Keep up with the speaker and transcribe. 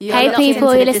Hey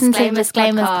people, you listen to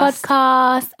Disclaimers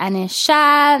podcast, and it's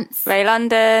Shantz, Ray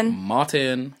London,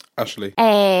 Martin, Ashley.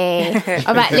 Hey.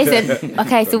 All right, listen.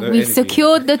 Okay, so we've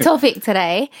secured the topic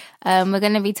today. We're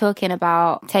going to be talking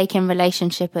about taking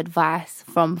relationship advice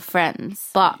from friends.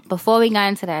 But before we go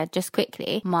into that, just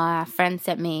quickly, my friend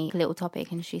sent me a little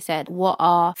topic and she said, what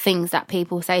are things that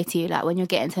people say to you, like when you're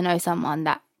getting to know someone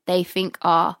that they think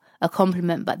are a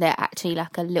compliment, but they're actually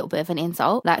like a little bit of an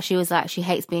insult? Like she was like, she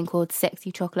hates being called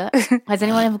sexy chocolate. Has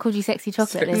anyone ever called you sexy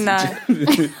chocolate? No.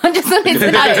 I just wanted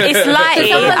to know. It's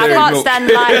lighty. I can't stand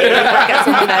lighty. I get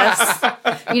something else.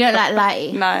 You don't like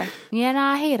lighty? No. Yeah, no,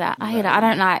 I hear that. I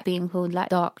don't like being called like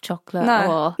dark chocolate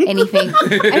or anything.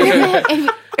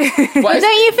 But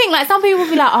don't you think like some people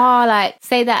be like, oh, like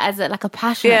say that as like a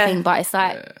passionate thing, but it's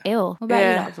like, ew. What about you?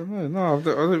 I don't know. No, I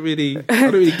don't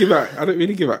really give out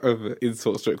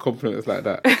insults, straight compliments like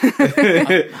that.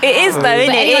 It is though,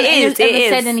 isn't it? It is.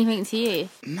 Said anything to you?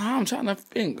 No, I'm trying to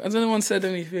think. Has anyone said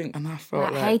anything? And I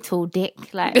felt like hey, tall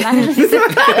dick. Like, would you be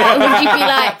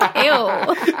like, ew?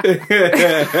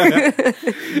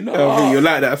 No, you're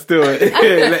like that still.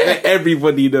 Let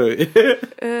everybody know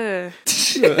it.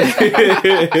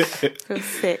 Feel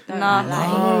sick. No,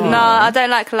 I don't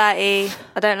like lighty.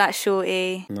 I don't like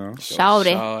shorty. No.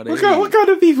 Shawty. What kind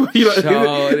of people you like?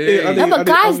 No, but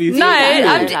guys,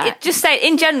 I'm just saying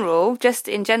in general,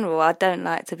 I don't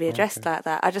like to be addressed like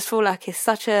that. I just feel like it's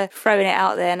such a throwing it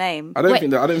out there name. I don't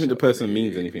think the person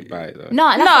means anything by it though.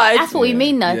 No, that's what we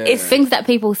mean though. Yeah. It's things that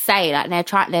people say, like they're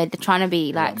trying to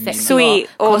be like sexy sweet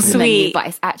or sweet, you, but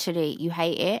it's actually you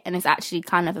hate it, and it's actually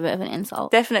kind of a bit of an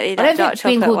insult. Definitely, I don't think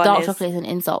being called dark chocolate is an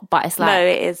insult, but it's like no,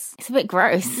 it is. It's a bit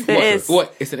gross. It is.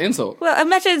 What? It's an insult. Well,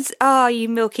 imagine, you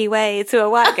Milky Way to a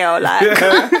white girl, like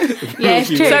yeah, it's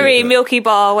true. Sorry, Milky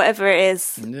Bar, whatever it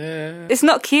is. Yeah, it's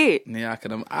not cute. Yeah,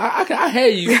 I hear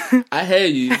you. I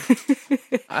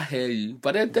hear you.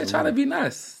 But they're trying to be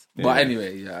nice. Yeah. But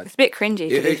anyway, yeah. It's a bit cringy,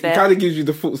 to be fair. It kind of gives you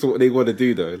the thoughts of what they want to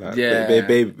do, though. Like,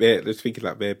 they're thinking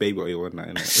like bare baby oil on that,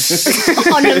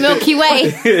 innit? On the Milky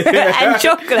Way. And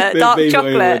chocolate, dark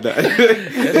chocolate.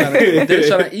 They're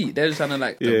trying to eat. They're just trying to,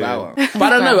 like, devour. But I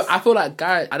don't know. I feel like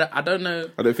guys, I don't know.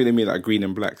 I don't think they mean, like, green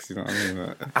and blacks, you know what I mean?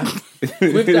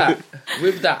 Like,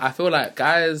 with that, I feel like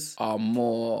guys are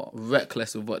more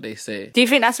reckless with what they say. Do you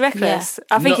think that's reckless?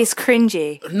 Yeah. I think it's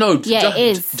cringy. No, it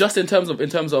is. Just in terms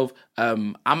of,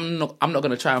 I'm not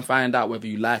gonna try and find out whether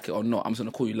you like it or not. I'm just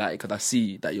gonna call you lighty because I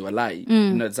see that you're a lighty.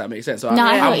 You know, does that make sense? So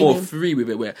I'm more free with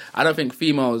it. Where I don't think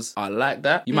females are like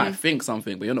that. You might think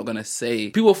something, but you're not gonna say.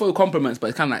 People throw compliments, but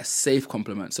it's kind of like safe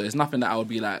compliments. So it's nothing that I would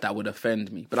be like that would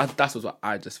offend me. But that's what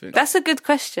I just think. That's a good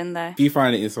question, though. If you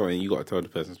find it insulting, you got to tell the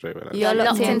person straight away. You're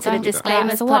locked into the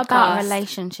Disclaimers. So what about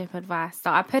relationship advice?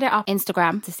 So I put it up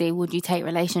Instagram to see, would you take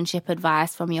relationship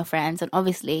advice from your friends? And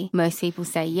obviously, most people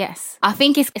say yes. I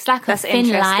think it's like a thin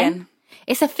line.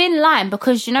 It's a thin line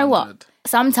because you know what?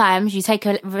 Sometimes you take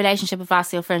a relationship advice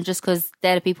to your friends just because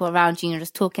they're the people around you and you're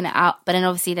just talking it out. But then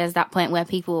obviously there's that point where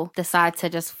people decide to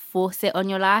just force it on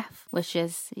your life, which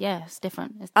is, it's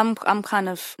different. I'm kind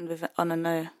of on a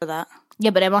no for that. Yeah,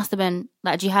 but there must have been,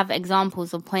 like, do you have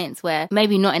examples of points where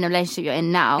maybe not in a relationship you're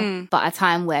in now, but a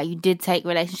time where you did take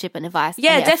relationship and advice and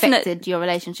it affected your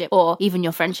relationship or even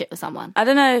your friendship with someone? I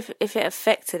don't know if it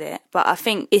affected it, but I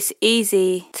think it's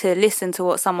easy to listen to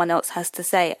what someone else has to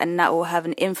say and that will have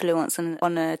an influence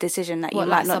on a decision that you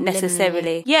might not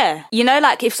necessarily... Yeah. You know,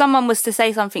 like if someone was to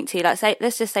say something to you, like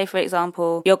let's just say, for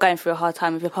example, you're going through a hard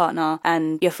time with your partner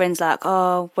and your friend's like,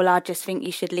 oh, well, I just think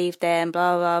you should leave them,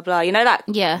 blah, blah, blah. You know, like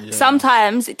sometimes,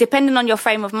 depending on your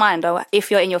frame of mind or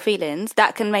if you're in your feelings,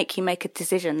 that can make you make a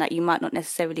decision that you might not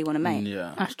necessarily want to make.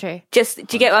 Yeah, that's true. Do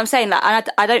you get what I'm saying? Like,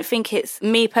 I don't think it's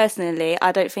me personally.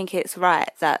 I don't think it's right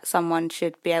that someone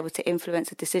should be able to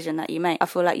influence a decision that you make. I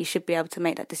feel like you should be able to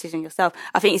make that decision yourself.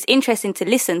 I think it's interesting to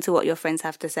listen to what your friends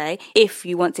have to say if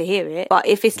you want to hear it. But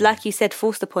if it's like you said,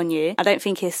 forced upon you, I don't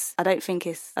think it's a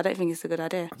good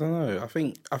idea. I don't know. I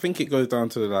think it goes down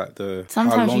to like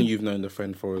how long you've known the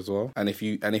friend for as well, and if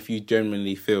you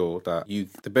genuinely feel that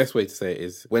the best way to say it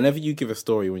is whenever you give a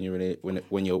story when you're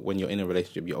in a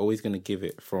relationship, you're always going to give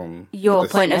it from your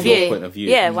point of view.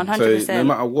 Yeah, 100%. So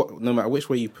no matter which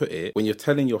way you put it, when you're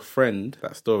telling your friend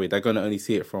that story, they're going to only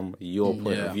see it from your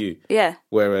point of view. Yeah.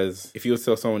 Whereas if you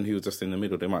tell someone who's just in the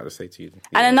middle, they might just say to you.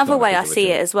 And another way I see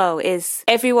it as well is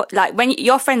everyone, like when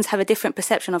your friends have a different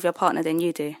perception of your partner than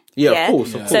you do. Yeah, of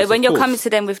course. So when you're coming to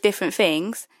them with different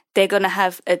things, they're going to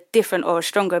have a different or a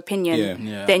stronger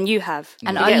opinion than you have.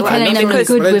 And are you telling them the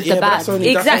good with the bad?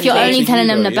 Exactly. You're only telling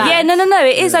them the bad. Yeah, no.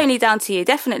 It is only down to you,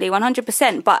 definitely,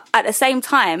 100%. But at the same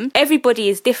time, everybody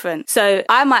is different. So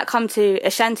I might come to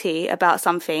Ashanti about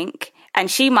something And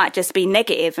she might just be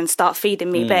negative and start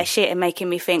feeding me bare shit and making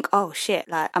me think, oh shit,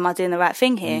 like, am I doing the right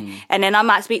thing here? And then I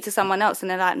might speak to someone else and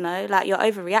they're like, no, like, you're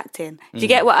overreacting. Do you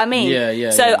get what I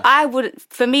mean? So I would,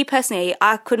 for me personally,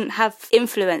 I couldn't have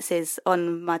influences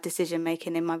on my decision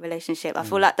making in my relationship. I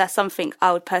feel like that's something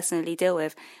I would personally deal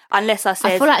with, unless I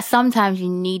said. I feel like sometimes you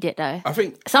need it though. I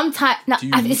think sometimes. No,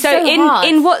 it's so hard.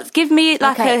 in what? Give me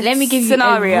like let me give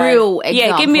scenario. You a real example.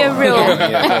 Yeah, give me a real.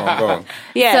 Go on.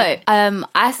 Yeah. So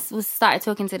I started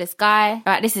talking to this guy.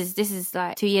 Right, this is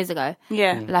like 2 years ago.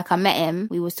 Yeah. Like I met him.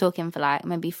 We was talking for like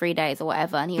maybe 3 days or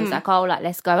whatever, and he was like, "Oh, like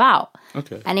let's go out."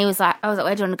 Okay. And he was like, "I was like,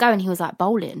 where do you want to go?" And he was like,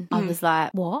 "Bowling." I was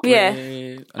like, "What?" Yeah.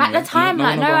 At the time,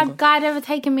 no guy had ever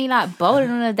taken me like bowling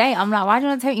on a date. I'm like, "Why do you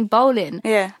want to take me bowling?"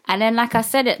 Yeah. And then like I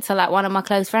said it to like one of my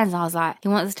close friends. I was like, "He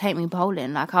wants to take me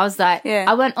bowling." Like I was like,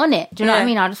 I went on it. Do you know what I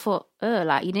mean? I just thought, oh,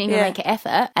 like you didn't even make an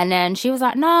effort. And then she was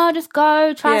like, no, just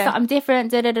go, try something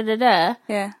different, da.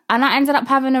 Yeah. And I ended up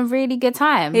having a really good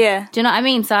time. Yeah. Do you know what I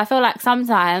mean? So I feel like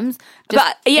sometimes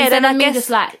instead of me just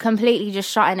like completely just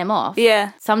shutting him off.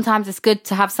 Yeah. Sometimes it's good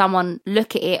to have someone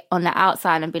look at it on the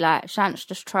outside and be like, Shantz,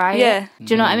 just try it.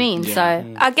 Do you know what I mean? Yeah.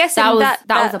 So I guess that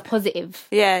was a positive.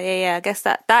 Yeah. I guess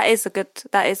that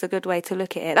is a good way to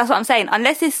look at it. That's what I'm saying.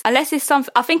 Unless it's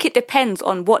something, I think it depends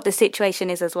on what the situation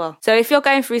is as well. So if you're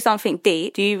going through something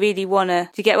deep, do you really want to,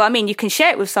 do you get what I mean? You can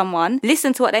share it with someone,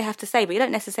 listen to what they have to say, but you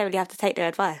don't necessarily have to take their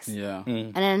advice. Yeah.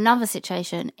 And in another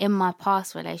situation, in my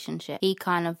past relationship, he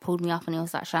kind of pulled me up and he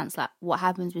was like, Shantz, like, what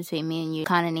happens between me and you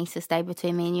kind of needs to stay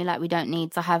between me and you. Like, we don't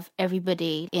need to have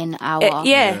everybody in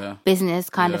our business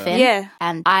kind of thing. Yeah.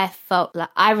 And I felt like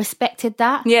I respected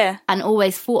that. Yeah. And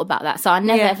always thought about that. So I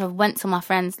never ever went to my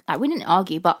friends, like, we didn't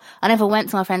argue, but I never went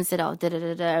to my friends and said, oh,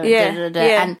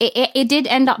 And it did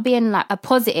end up being like a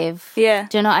positive. Yeah.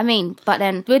 Do you know what I mean? But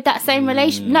then with that same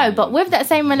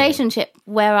relationship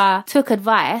where I took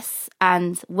advice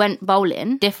and went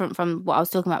bowling, different from what I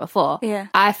was talking about before. Yeah.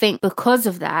 I think because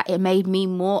of that, it made me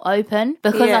more open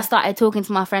because I started talking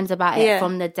to my friends about it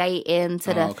from the dating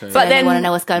to the. Okay. But then they want to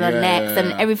know what's going on next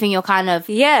and everything. You're kind of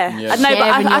No, but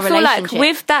I feel like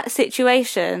with that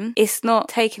situation, it's not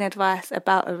taking advice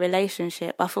about a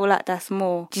relationship. I feel like that's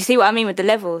more. Do you see what I mean with the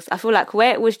levels? I feel like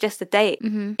where it was just a date,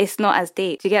 it's not as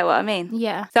deep. Do you get what I mean?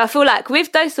 Yeah. So I feel like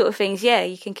with those sort of things,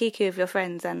 you can kiki with your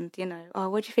friends and oh,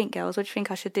 what do you think, girls? What do you think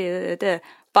I should do?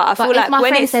 But I feel if like my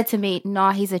when friend said to me,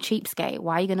 nah, he's a cheapskate,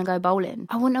 why are you going to go bowling?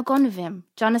 I wouldn't have gone with him.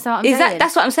 Do you understand what I'm saying?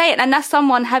 That's what I'm saying. And that's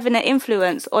someone having an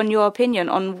influence on your opinion,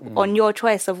 on your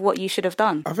choice of what you should have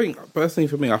done. I think, personally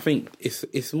for me, I think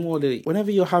it's more the, whenever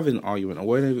you're having an argument or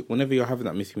whenever you're having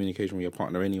that miscommunication with your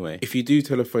partner anyway, if you do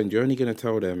tell a friend, you're only going to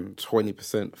tell them 20%,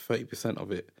 30%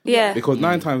 of it. Yeah. Because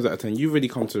 9 times out of 10, you've really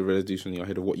come to a resolution in your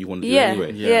head of what you want to do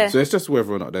anyway. Yeah. So it's just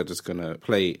whether or not they're just going to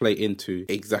play into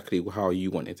exactly how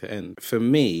you want it to end. For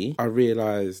me, I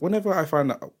realised whenever I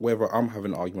find that whether I'm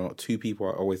having an argument or two people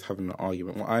are always having an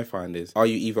argument, what I find is, are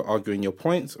you either arguing your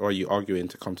points or are you arguing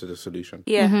to come to the solution?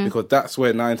 Yeah. Because that's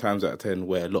where 9 times out of 10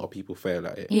 where a lot of people fail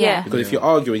at it. Yeah. Because if you're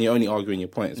arguing, you're only arguing your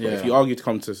points. But if you argue to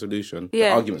come to a solution, the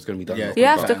argument's going to be done. You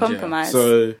have to compromise.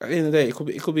 So at the end of the day,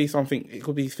 it could be something. It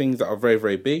could be things that are very,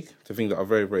 very big to things that are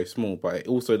very, very small. But it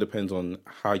also depends on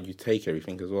how you take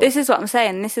everything as well. This is what I'm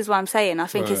saying. I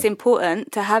think it's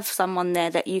important to have someone there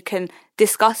that you can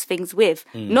discuss things with,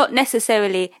 not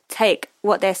necessarily take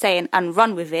what they're saying and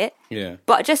run with it,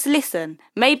 but just listen.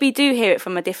 Maybe do hear it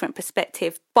from a different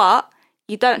perspective, but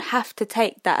you don't have to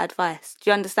take that advice. Do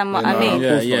you understand what I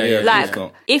mean? Like,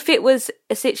 if it was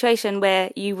a situation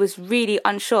where you was really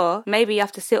unsure, maybe you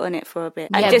have to sit on it for a bit.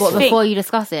 And just before you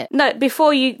discuss it? No,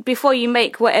 before you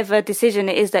make whatever decision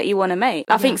it is that you want to make.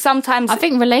 I think sometimes... I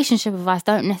think relationship advice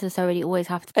don't necessarily always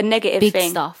have to be a negative big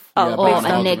thing. Stuff. Or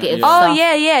a negative stuff. Oh,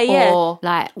 yeah. Or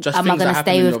like, just am I going to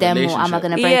stay with them or am I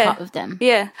going to break up with them?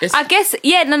 Yeah. I guess,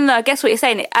 I guess what you're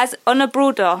saying, as on a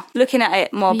broader, looking at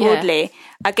it more broadly,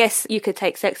 I guess you could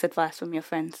take sex advice from your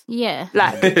friends. Yeah.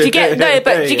 Like, do you get,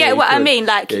 do you get what I mean?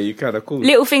 Like, you kind of cool.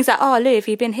 Little things like, oh, Lou, have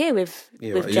you been here with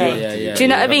Jay? Do you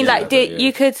know what I mean? Like,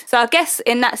 you could, so I guess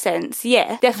in that sense,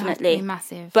 definitely.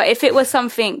 Massive. But if it was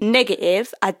something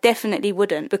negative, I definitely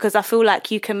wouldn't, because I feel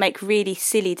like you can make really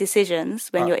silly decisions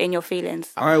when you're in your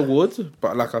feelings. I would,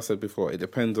 but like I said before, it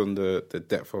depends on the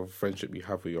depth of friendship you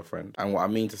have with your friend. And what I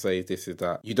mean to say is this, is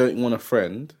that you don't want a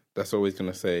friend that's always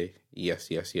going to say, yes.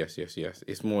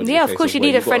 It's more. Yeah, of course, you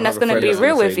need a friend that's going to be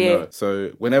real with you. No.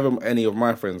 So whenever any of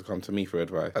my friends come to me for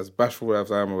advice, as bashful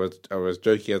as I am or as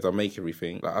jokey as I make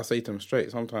everything, like I say to them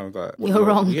straight. Sometimes like you're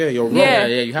wrong. Yeah, you're wrong. Yeah,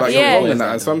 you have like, you're wrong in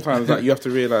that. And sometimes like you have to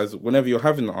realize whenever you're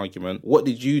having an argument, what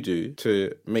did you do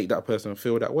to make that person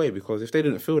feel that way? Because if they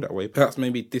didn't feel that way, perhaps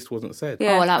maybe this wasn't said.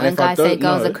 Yeah. Or like when guys say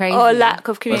girls are crazy. Or lack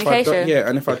of communication.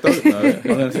 And if I don't know, I'm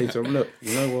going to say to them, look,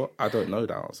 you know what? I don't know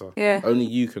that answer. Yeah. Only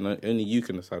you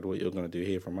can decide what you're going to do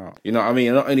here from out. You know what I mean?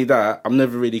 And not only that, I'm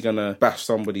never really going to bash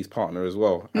somebody's partner as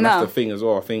well. And that's the thing as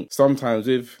well. I think sometimes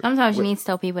you need to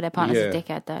tell people their partner's a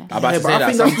dickhead though. I think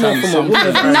that's more from a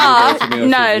woman's angle.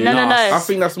 No. I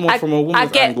think that's more from a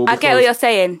woman's angle. I get what you're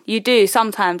saying. You do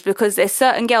sometimes, because there's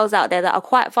certain girls out there that are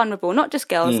quite vulnerable. Not just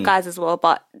girls, guys as well,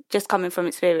 but just coming from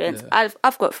experience. Yeah.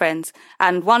 I've got friends,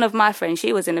 and one of my friends,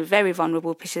 she was in a very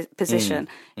vulnerable position.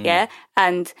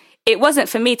 And it wasn't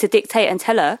for me to dictate and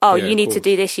tell her, you need to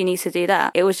do this, you need to do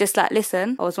that. It was just like,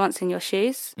 listen, I was once in your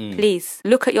shoes. Please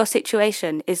look at your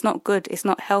situation. It's not good. It's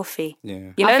not healthy.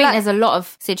 Yeah. You know, I think there's a lot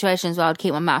of situations where I'd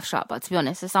keep my mouth shut. But to be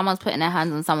honest, if someone's putting their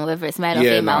hands on someone, whether it's male or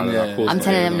female, I'm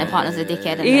telling them their partner's a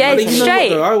dickhead. And it's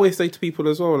straight. I always say to people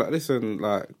as well, like, listen,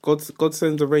 like God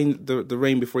sends the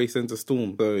rain before He sends a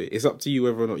storm. So it's up to you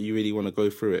whether or not you really want to go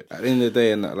through it. At the end of the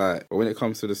day, and that, like, when it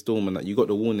comes to the storm and that, you got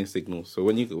the warning signals. So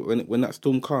when that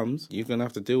storm comes, you're gonna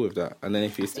have to deal with that. And then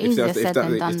if that's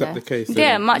the case,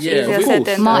 then, much easier said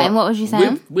than done. Martin, what was you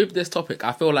saying? With this topic,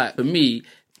 I feel like for me,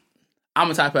 I'm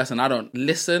a type of person, I don't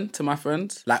listen to my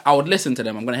friends. Like, I would listen to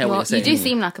them. I'm going to hear what you're saying. You do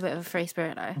seem like a bit of a free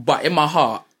spirit, though. But in my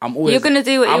heart, I'm always... You're going to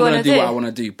do what you want to do. I'm going to do what I want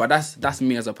to do. But that's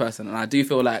me as a person. And I do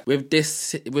feel like with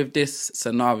this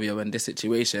scenario and this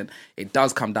situation, it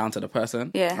does come down to the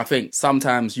person. Yeah. I think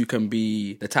sometimes you can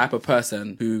be the type of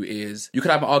person who is... You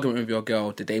could have an argument with your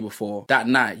girl the day before. That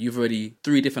night, you've already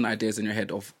 3 different ideas in your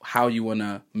head of how you want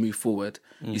to move forward.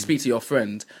 You speak to your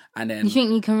friend and then... You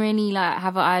think you can really, like,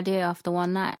 have an idea after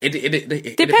one night?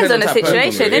 It depends on the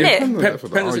situation, innit?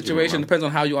 Depends on the situation, depends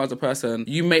on how you are as a person.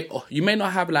 You may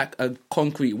not have like a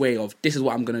concrete way of this is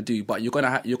what I'm gonna do, but you're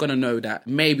gonna know that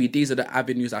maybe these are the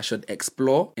avenues I should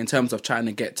explore in terms of trying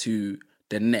to get to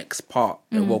the next part.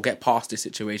 We'll get past this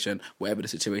situation, whatever the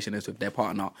situation is with their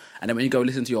partner. And then when you go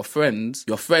listen to your friends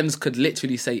could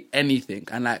literally say anything.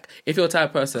 And like, if you're the type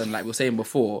of person, like we were saying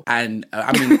before, and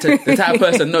the type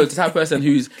of person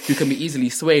who can be easily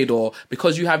swayed, or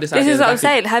because you have this idea. This is what I'm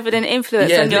saying, having an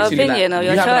influence on your opinion or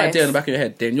your choice. You have an idea in the back of your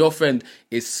head, then your friend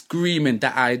is screaming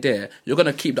that idea. You're going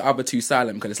to keep the other two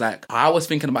silent because it's like, I was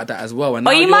thinking about that as well. And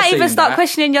or you might even start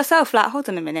questioning yourself, like, hold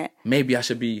on a minute. Maybe I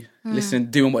should be listening,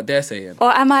 doing what they're saying.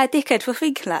 Or am I a dickhead for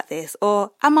thinking like this?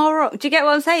 Or am I wrong? Do you get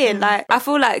what I'm saying? Like, I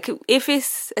feel like if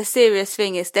it's a serious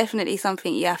thing, it's definitely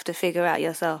something you have to figure out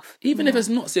yourself. Even if it's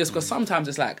not serious, because sometimes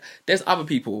it's like, there's other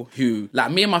people who,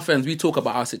 like me and my friends, we talk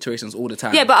about our situations all the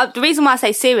time. Yeah, but the reason why I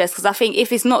say serious, because I think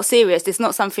if it's not serious, it's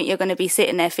not something you're going to be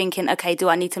sitting there thinking, okay, do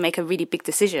I need to make a really big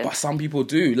decision? But some people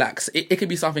do. Like, it could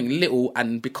be something little,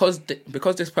 and because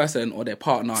this person or their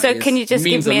partner can you just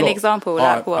give me an example?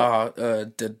 Like what?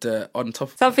 On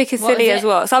top... Something as silly as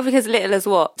what? Something as little as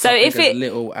what? So something if it... as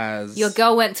little as... Your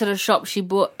girl went to the shop, she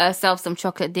bought herself some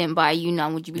chocolate, didn't buy you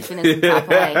none, would you be feeling some type of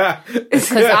way?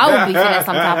 Because I would be feeling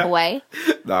some type of way.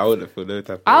 No, I wouldn't feel no type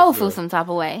of way. I would feel some type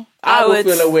of way. I would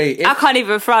feel a way. I can't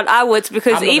even front. I would,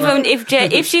 because even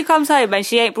if she comes home and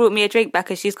she ain't brought me a drink back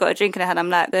and she's got a drink in her hand, I'm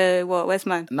like, what? Where's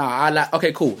mine? Nah, I like,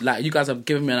 okay, cool. Like, you guys have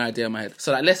given me an idea in my head.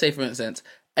 So, like, let's say, for instance,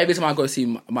 every time I go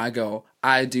see my girl,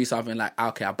 I do something like,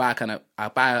 okay, I buy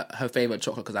her favourite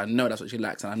chocolate because I know that's what she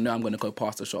likes and I know I'm going to go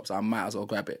past the shop, so I might as well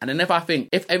grab it. And then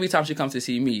if every time she comes to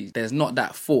see me, there's not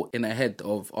that thought in her head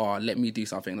of, let me do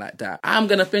something like that, I'm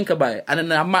going to think about it. And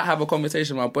then I might have a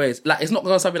conversation with my boys. Like, it's not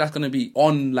something that's going to be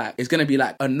on, like, it's going to be,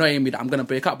 like, annoying me that I'm going to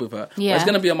break up with her. Yeah. But it's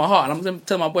going to be on my heart. And I'm going to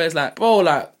tell my boys, like, bro,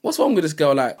 like, what's wrong with this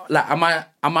girl? Like, am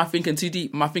I thinking too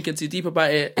deep? Am I thinking too deep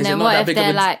about it? And then what if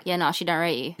they're like, yeah, no, she don't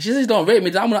rate you? She says she don't rate me.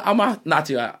 Not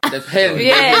to her. Depends.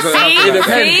 Yeah,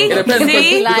 It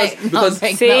depends.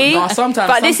 Because sometimes.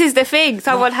 But this is the thing.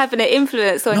 Someone having an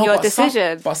influence on your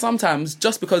decision. But sometimes,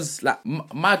 just because, like,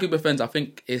 my group of friends, I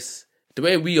think it's the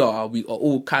way we are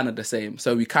all kind of the same.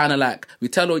 So we kind of like, we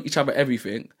tell each other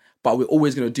everything, but we're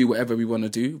always going to do whatever we want to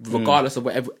do, regardless of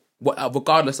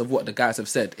regardless of what the guys have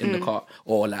said in the car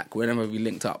or like whenever we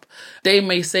linked up, they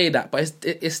may say that, but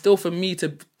it's still for me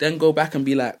to then go back and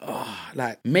be like, oh,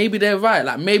 like maybe they're right,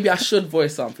 like maybe I should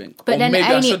voice something. But or then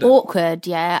maybe ain't it awkward,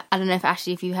 yeah? I don't know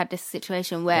if you had this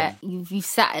situation where you've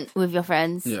sat with your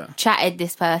friends, chatted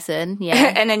this person,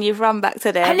 and then you've run back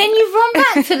to them.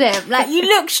 Like, you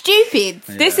look stupid.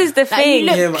 Yeah. This is the thing.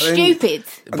 You look stupid.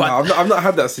 No, I've not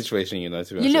had that situation, you know,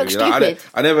 to be honest. You look stupid.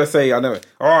 I never say,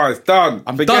 oh, it's done.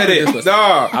 I'm Forget done it. with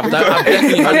No. I'm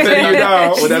telling you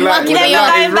now. With the light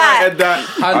going back.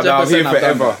 I'm here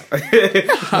forever.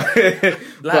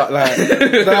 But like,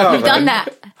 no, you've done that.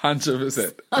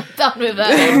 100%. I'm done with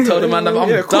that. Told the man I'm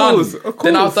done. Of course.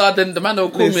 Then the man will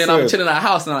call me and I'm chilling at the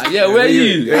house and I'm like, where are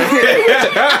you? Yo,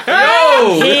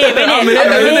 I'm hearing it.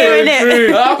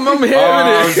 I'm hearing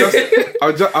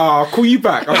it. I'll call you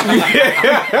back.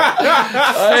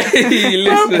 Hey,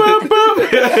 listen.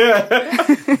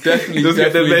 Definitely. Just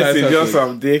get the message. You're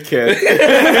some dickhead.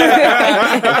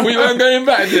 We weren't going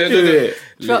back there.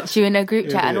 Dropped you in a group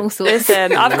chat and all sorts.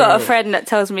 Listen, I've got a friend that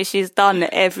tells me she's done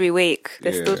every week.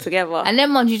 They're still together. And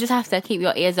then ones you just have to keep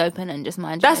your ears open and just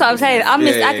mind. That's what I'm saying. I'm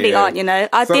Miss Athlete, aren't you know?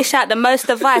 I dish out the most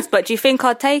advice, but do you think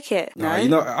I'd take it? No, you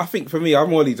know, I think for me,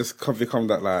 I'm only just become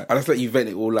that like I just let you vent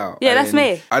it all out. Yeah, that's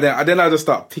me. And then I just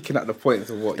start picking at the points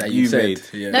of what that you made.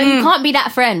 Yeah. No, you can't be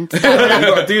that friend. You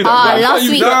gotta do that. Last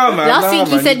week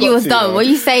you said you was done. What are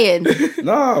you saying?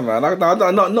 No, man. Not like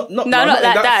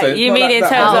that. You mean in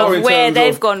terms of where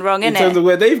they've gone wrong, innit? In terms of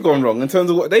where they've gone wrong, in terms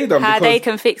of what they've done. How they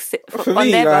can fix it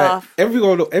on their behalf.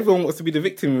 Everyone wants to be the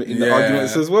victim in the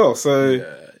arguments as well. So,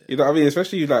 you know what I mean?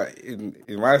 Especially like in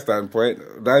my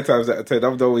standpoint, 9 times out of 10,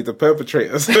 I'm always the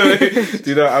perpetrator. So, do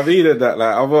you know what I mean? And that,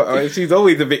 like, she's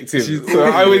always the victim. So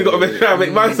I always got to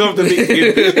make myself the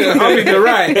victim. I'm in the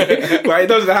right. But it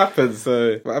doesn't happen.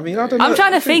 So, but, I mean, I don't know. I'm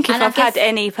trying to think if I've had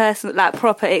any personal, like,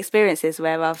 proper experiences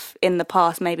where I've, in the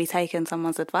past, maybe taken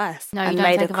someone's advice and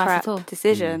made a crap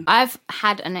decision. I've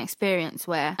had an experience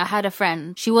where I had a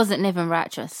friend, she wasn't living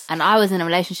righteous, and I was in a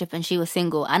relationship and she was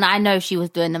single, and I know she was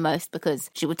doing the most because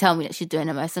she would tell me that she's doing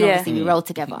the most, and obviously we rolled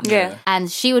together.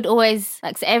 And she would always,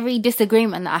 like, so every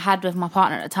disagreement that I had with my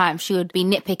partner at the time, she would be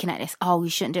nitpicking at this. Oh, you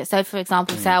shouldn't do it. So, for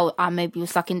example, say I maybe was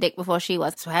sucking dick before she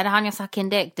was. So, how you're sucking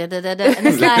dick? And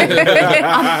it's like,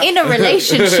 I'm in a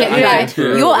relationship. Like,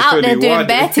 you're out there doing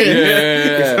bare things.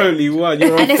 It's only one.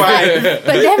 You're on five.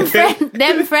 But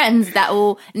them friends that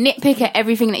will nitpick at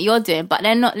everything that you're doing, but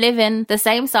they're not living the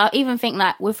same. So I even think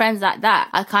like with friends like that,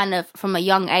 I kind of from a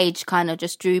young age kind of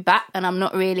just drew back, and I'm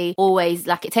not really always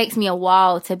like, it takes me a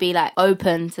while to be like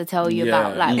open to tell you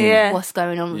about like what's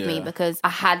going on with me, because I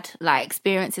had like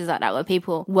experiences like that where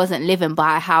people wasn't living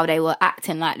by how they were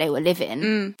acting like they were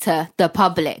living to the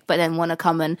public, but then want to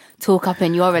come and talk up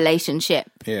in your relationship.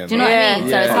 Do you know what I mean?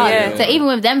 So it's hard. So even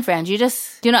with them friends, you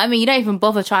just, do you know what I mean? You don't even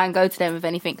bother try and go to them with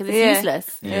anything because it's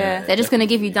useless. They're just going to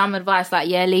give you dumb advice like,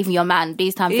 leave your man.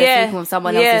 These times they're sleeping with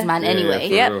someone else's man anyway.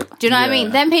 Do you know what I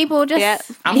mean? Then people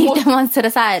just leave them ones to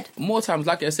the side. More times,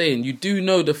 like you're saying, you do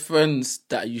know the friends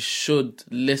that you should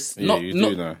listen.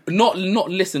 Not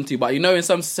listen to, but you know in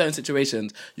some certain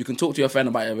situations you can talk to your friend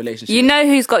about your relationship. You know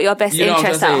who's got your best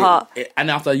interest at heart.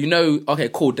 And after okay,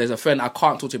 cool, there's a friend I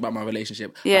can't talk to you about my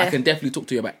relationship. I can definitely talk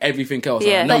to you about everything else.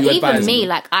 I know but even me,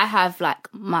 like I have like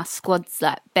my squad's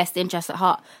like best interest at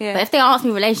heart. But if they ask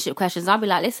me relationship questions, I'll be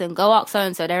like, listen, go ask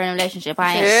so-and-so, they're in a relationship,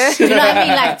 I ain't. Do you know what I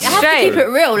mean? Like I have to keep it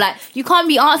real. Like you can't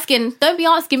be don't be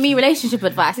asking me relationship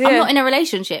advice. I'm not in a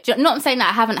relationship. Not saying that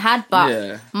I haven't had,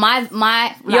 but my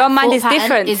like, your mind is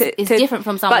different. Is different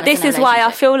from someone. But this is why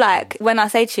I feel like when I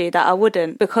say to you that I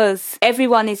wouldn't, because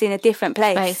everyone is in a different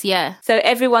place. So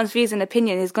everyone's views and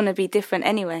opinion is going to be different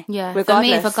anyway. Regardless. For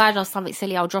me, if a guy does something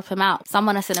silly, I'll drop him out.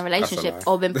 Someone that's in a relationship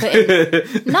or been put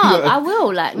in. No, I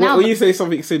will. Like now, when you say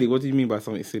something silly, what do you mean by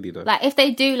something silly though? Like if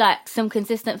they do like some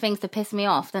consistent things to piss me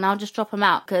off, then I'll just drop them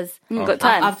out because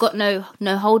I've got no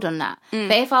hold on that.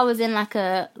 But if I was in like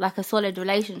a solid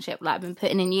relationship, like I've been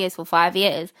putting in years for 5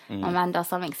 years, my man does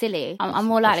something silly, I'm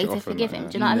more likely to forgive him.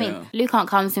 Do you know what I mean? Lou can't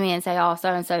come to me and say, oh, so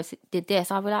and so did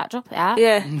this. I'll be like, drop it out. Do you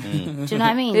know what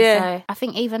I mean? So I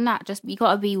think even that, just you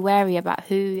got to be wary about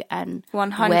who and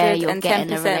where you're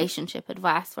getting a relationship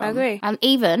advice from. I agree. And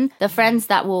even the friends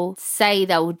that will say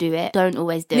they will do it don't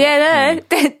always do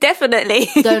it. Definitely.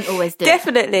 Don't always do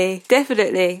it.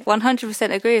 Definitely.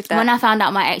 100% agree with that. When I found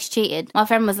out my ex cheated, my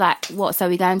friend was like, what, so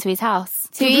we going to his house?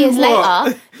 2 years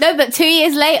later, but 2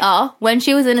 years later, when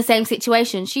she was in the same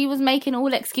situation, she was making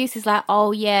all excuses like,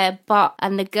 oh yeah, but,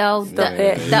 and the girls and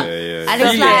it's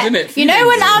like, you know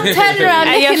when I'm turning around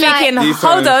and looking you're thinking, like,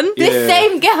 hold on, this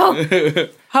same girl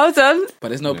Hold on. But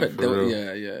there's no...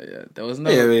 Yeah, There was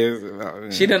no...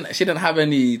 She didn't have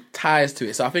any ties to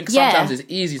it. So I think sometimes it's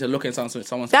easy to look at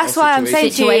someone's That's why I'm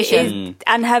saying to you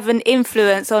and have an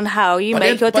influence on how you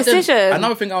make your decision.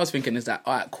 Another thing I was thinking is that,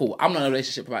 all right, cool, I'm not in a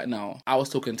relationship right now. I was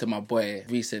talking to my boy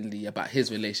recently about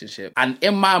his relationship. And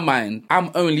in my mind,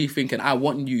 I'm only thinking, I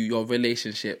want your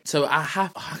relationship. So I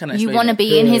have... How can I explain You want to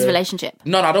be in his relationship?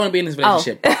 No, I don't want to be in his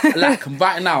relationship. But, like,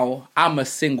 right now, I'm a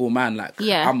single man. Like,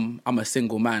 I'm a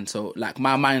single man. So, like,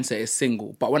 my mindset is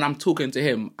single. But when I'm talking to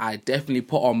him, I definitely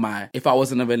put on my... If I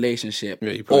was in a relationship...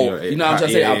 Yeah, you know what I'm trying to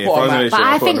say? I put on my... But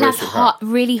I think that's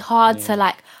really hard to,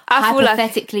 like,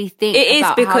 hypothetically think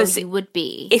about because how you would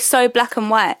be. It's so black and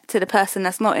white to the person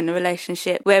that's not in the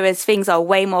relationship, whereas things are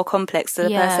way more complex to the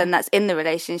person that's in the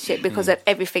relationship because of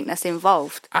everything that's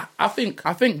involved. I think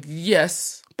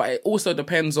yes. But it also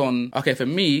depends on, okay, for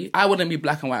me, I wouldn't be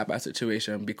black and white about a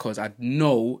situation because I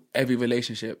know every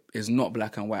relationship is not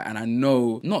black and white. And I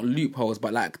know, not loopholes,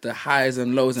 but like the highs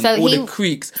and lows and all the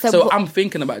creaks. So I'm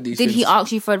thinking about these things. Did he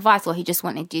ask you for advice or he just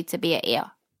wanted you to be an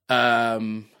ear?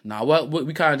 No,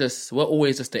 we kind of just, we're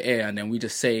always just the air and then we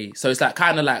just say, so it's like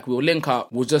kind of like we'll link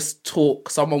up, we'll just talk,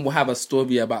 someone will have a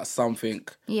story about something.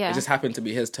 Yeah. It just happened to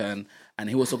be his turn. And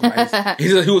he was talking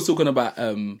about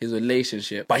his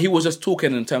relationship, but he was just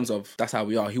talking in terms of that's how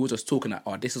we are. He was just talking like,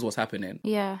 oh, this is what's happening.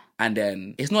 Yeah. And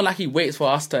then it's not like he waits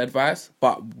for us to advise,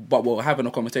 but we're having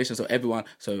a conversation, so everyone's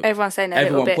saying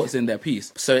everyone puts in their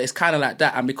piece. So it's kind of like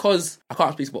that. And because I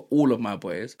can't speak for all of my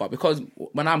boys, but because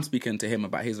when I'm speaking to him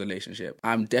about his relationship,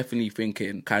 I'm definitely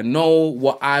thinking, I know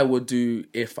what I would do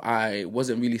if I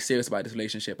wasn't really serious about this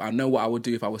relationship. I know what I would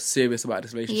do if I was serious about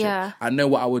this relationship. Yeah. I know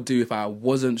what I would do if I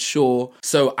wasn't sure.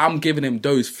 So I'm giving him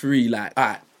those three, like, all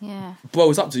right, yeah, bro,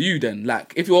 it's up to you then.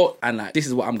 Like, if you're, and like, this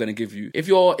is what I'm going to give you. If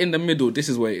you're in the middle, this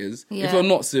is where it is. Yeah. If you're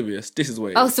not serious, this is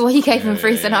where it is. So what, you gave him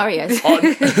three scenarios?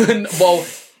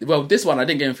 Well, this one, I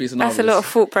didn't give him three scenarios. That's a lot of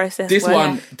thought process.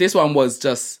 This one was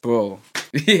just, bro,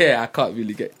 I can't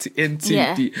really get in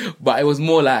too deep. But it was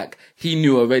more like, he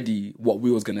knew already what we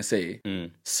was going to say.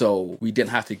 So we didn't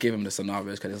have to give him the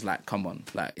scenarios because it's like, come on,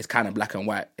 like, it's kind of black and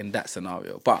white in that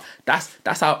scenario. But that's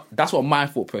what my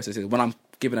thought process is when I'm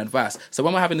giving advice. So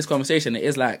when we're having this conversation, it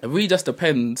is like, it really just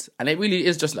depends. And it really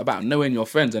is just about knowing your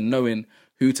friends and knowing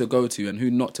who to go to and who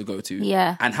not to go to.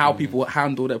 Yeah. And how people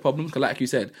handle their problems. Because like you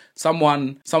said,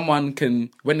 someone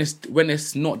can, when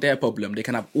it's not their problem, they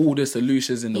can have all the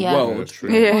solutions in the world.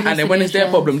 Yeah, and then when it's their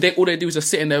problem, all they do is just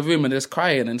sit in their room and just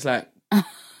crying. And it's like...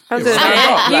 You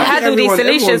had all these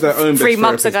solutions 3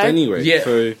 months ago. Anyway, yeah,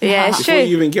 so it's before true.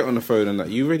 you even get on the phone and that,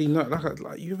 you already know,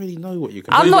 like you already know what you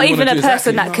can. I'm not even a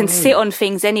person that can sit on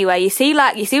things anyway. You see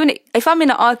if I'm in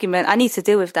an argument, I need to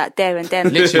deal with that there and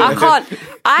then.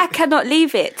 I cannot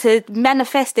leave it to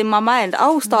manifest in my mind.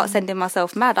 I'll start sending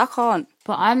myself mad. I can't.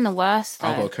 But I'm the worst.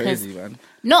 I'll go crazy, man.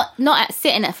 Not at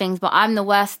sitting at things, but I'm the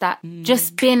worst at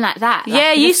just being like that. Like,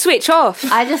 yeah, you switch off.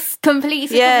 I just completely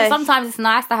switch off. Sometimes it's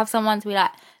nice to have someone to be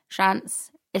like,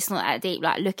 Shants, it's not that deep,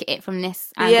 like, look at it from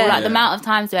this angle. Like, the amount of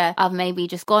times where I've maybe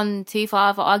just gone too far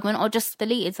of an argument or just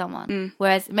deleted someone.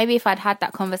 Whereas maybe if I'd had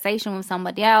that conversation with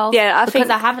somebody else,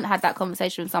 I haven't had that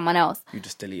conversation with someone else, you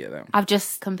just deleted them. I've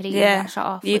just completely shut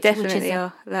off. You definitely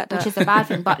are like that. Which is a bad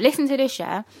thing. But listen to this,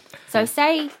 So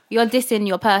say you're dissing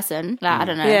your person, like, I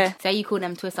don't know, say you call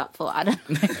them Twist Up Foot, I don't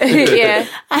know. Yeah.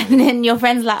 And then your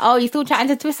friend's like, oh, you still chatting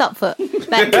to Twist Up Foot?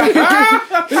 Like,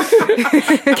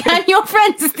 can your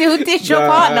friend still diss your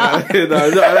partner? No.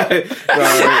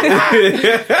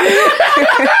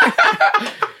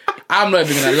 I'm not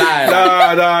even gonna lie.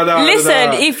 No.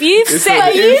 Listen, if you've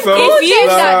set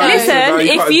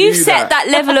that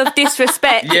level of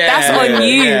disrespect, that's on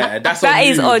you. Yeah, that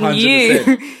is on you.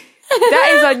 That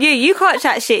is on you. You can't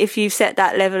chat shit if you've set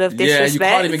that level of disrespect. Yeah, you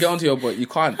can't even get onto your boy. You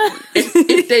can't.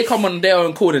 If they come on their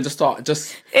own call and just start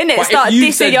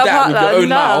dissing your partner with your own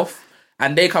mouth,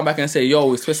 and they come back and say,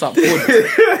 yo, it's Twist Up Foot.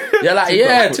 You're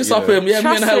like, twist up him. Yeah,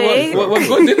 me and her, we're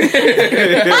good, didn't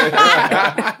it?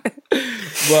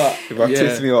 But if I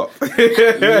twist me up,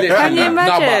 can you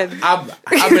imagine?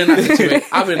 I've been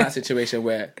in that situation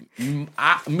where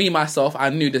myself, I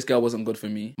knew this girl wasn't good for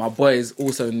me. My boys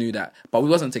also knew that, but we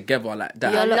wasn't together like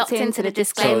that. You're locked into the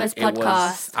Disclaimers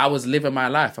podcast. I was living my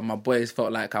life, and my boys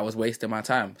felt like I was wasting my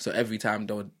time. So every time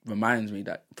they would remind me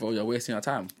that, bro, you're wasting your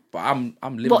time. But I'm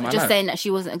living my life. Just saying that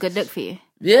she wasn't a good look for you?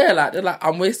 Yeah, like, they're like,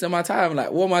 I'm wasting my time.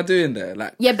 Like, what am I doing there?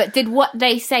 Like, yeah, but did what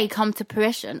they say come to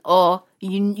fruition, or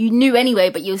you knew anyway,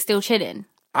 but you were still chilling?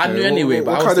 I knew anyway.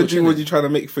 What kind of dream was you trying to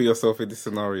make for yourself in this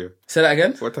scenario? Say that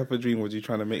again. What type of dream was you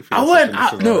trying to make for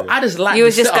yourself? I just like. You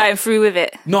was just going through with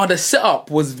it. No, the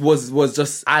setup was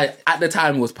just. At the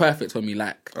time was perfect for me.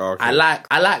 Like I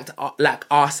liked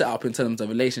our setup in terms of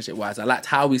relationship wise. I liked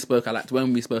how we spoke. I liked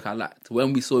when we spoke. I liked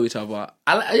when we saw each other.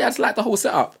 I just liked the whole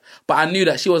setup. But I knew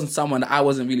that she wasn't someone that I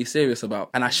wasn't really serious about,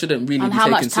 and I shouldn't really be taken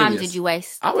serious. How much time did you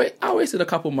waste? I wasted a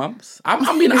couple months. I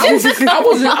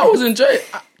was enjoying.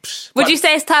 Would you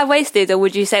say it's time wasted, or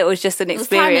would you say it was just an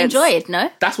experience? Time enjoyed, no?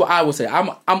 That's what I would say.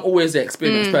 I'm always the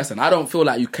experienced person. I don't feel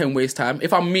like you can waste time.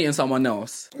 If I'm meeting someone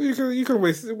else, you can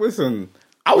waste. Listen,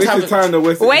 wasting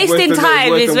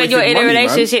time is when you're in a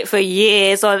relationship for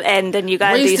years on end and you go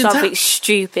and do something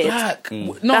stupid. That's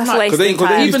wasting time.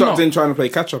 Then you start trying to play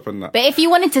catch up and that. But if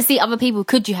you wanted to see other people,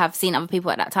 could you have seen other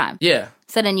people at that time? Yeah.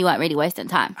 So then you weren't really wasting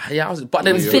time. Yeah, but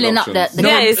then filling up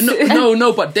the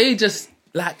no, but they just.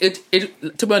 Like it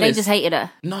to be honest, they just hated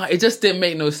her. No, it just didn't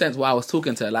make no sense while I was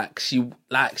talking to her. Like she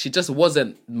just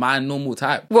wasn't my normal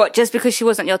type. What? Just because she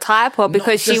wasn't your type, or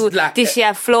because did she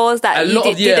have flaws that a lot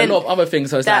of other things?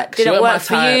 So it's that she didn't wasn't work my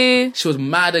for type. you. She was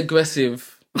mad aggressive.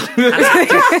 But I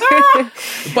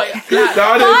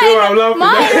don't know. I'm laughing.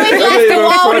 Mine was like the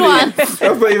wild one. That's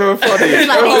not even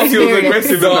funny. She was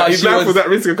aggressive. His life was at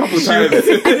risk a couple of times.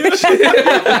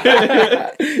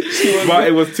 But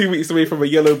it was 2 weeks away from a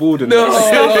yellow board. Stop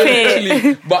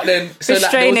it. But then,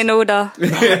 restraining order.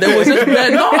 There was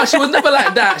she was never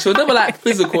like that. She was never like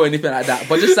physical or anything like that.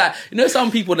 But just like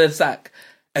some people that's like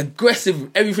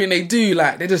aggressive, everything they do,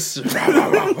 like they just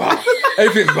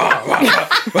everything's like, wow,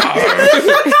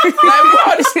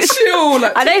 just chill.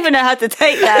 Like, I don't even know how to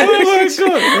take that. Oh my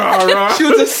god! She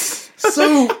was just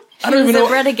so. I don't even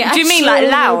know. Do you mean like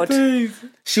loud?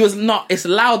 She was not. It's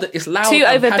loud. It's loud. Too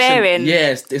overbearing.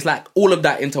 Yes, it's like all of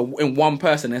that in one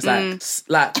person. It's like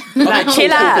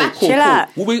chill out. Chill out.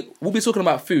 We'll be talking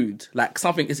about food, like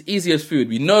something as easy as food.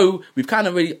 We know we've kind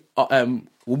of already.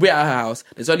 We'll be at her house.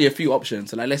 There's only a few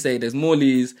options. So like, let's say there's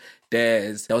Morley's,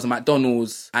 there was a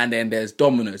McDonald's, and then there's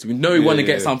Domino's. We know we want to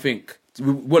get something.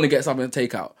 We want to get something to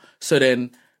take out. So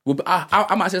then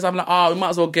I might say something like, we might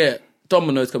as well get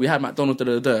Domino's because we had McDonald's.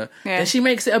 Yeah. And she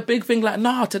makes it a big thing like,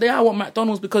 nah, today I want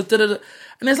McDonald's because And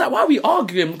it's like, why are we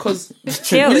arguing? Because we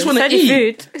just want to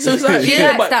eat food. So it's like, she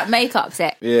likes that makeup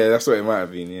set. Yeah, that's what it might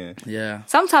have been. Yeah.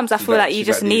 Sometimes I feel like you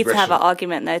just need to have an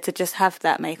argument though to just have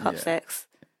that makeup sex.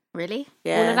 Really?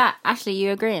 Yeah. All of that? Ashley,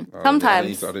 you agreeing?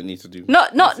 Sometimes. I don't need to do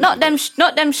not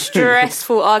them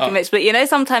stressful arguments, but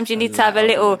sometimes you need to have a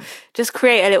little, just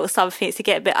create a little something to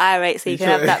get a bit irate so you can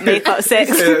have that makeup sex.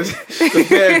 Just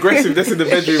very aggressive, just in the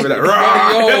bedroom and like,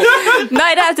 no,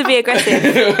 you don't have to be aggressive.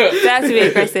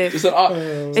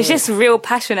 It's just real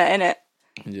passionate, innit?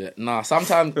 Yeah, nah,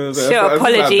 sometimes sure,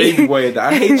 apology. Baby boy,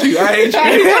 I hate you. I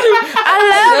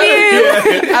love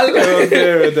you. I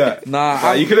love that.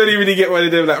 Nah, you can only really get one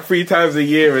of them like 3 times a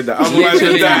year and that. Otherwise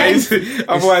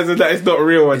than that, it's not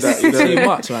real and that. It's too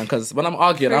much, man, because when I'm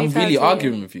arguing, I'm really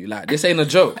arguing with you. Like, this ain't a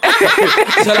joke.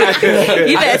 So, like,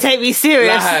 you better take me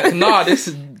serious.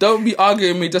 Don't be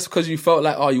arguing with me just because you felt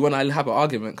like, you want to have an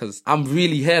argument, because I'm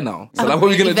really here now. So, like, what are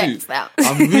we going to do?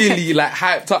 I'm really, like,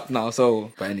 hyped up now,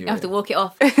 so, but anyway. You have to walk it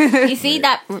off. You see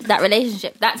that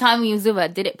relationship, that time when you was with her,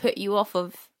 did it put you off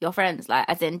of your friends? Like,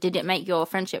 as in, did it make your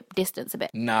friendship distance a bit?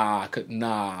 Nah.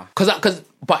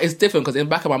 But it's different, because in the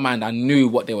back of my mind, I knew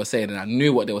what they were saying, and I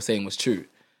knew what they were saying was true.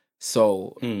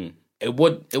 So... It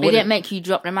didn't make you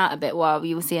drop them out a bit while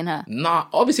you were seeing her? Nah,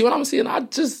 obviously when I'm seeing her,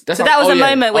 So that was a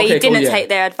moment where you didn't take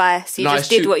their advice. You just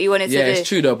did what you wanted to do. Yeah, it's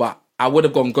true though, but I would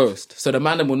have gone ghost. So the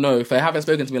man will know if they haven't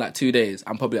spoken to me like 2 days,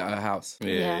 I'm probably at her house.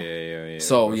 Yeah.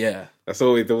 So yeah. That's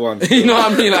always the one. You know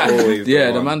what I mean? Like,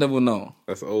 the man will know.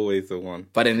 That's always the one.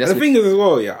 But then the thing is as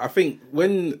well, I think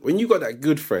when you got that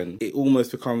good friend, it almost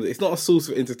becomes, it's not a source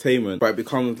of entertainment, but it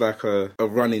becomes like a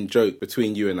running joke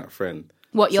between you and that friend.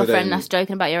 What, your friend that's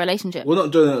joking about your relationship? Well,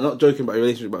 not joking about your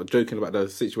relationship, but joking about the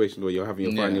situation where you're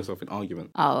finding yourself in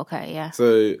argument. Oh, okay, yeah.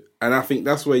 So, and I think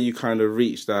that's where you kind of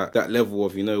reach that level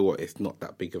of, you know what, it's not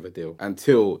that big of a deal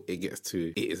until it gets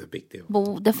to, it is a big deal.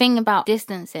 Well, the thing about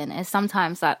distancing is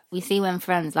sometimes, like, we see when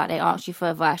friends, like, they ask you for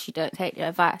advice, you don't take their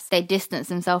advice. They distance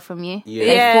themselves from you. Yeah.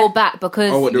 They fall back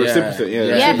because... Oh, what, the reciprocate,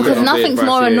 Yeah, because nothing's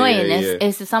more annoying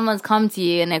is if someone's come to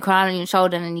you and they're crying on your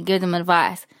shoulder and you give them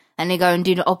advice, and they go and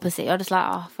do the opposite. You're just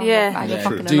like, fuck it. Like, you're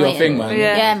fucking do your thing, man.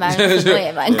 Yeah, man. Just enjoy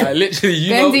it, man. Literally,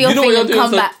 go and do your thing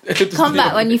and come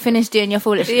back when you finish doing your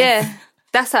foolishness. Yeah,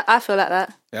 that's how I feel like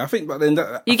that. Yeah, I think, but then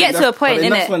you get to a point,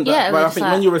 innit? But I think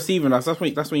when you're receiving that's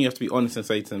when you have to be honest and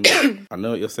say to them, I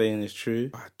know what you're saying is true,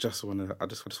 but I just want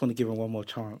to give him one more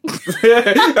chance. That's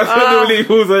what the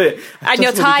rules are. It. And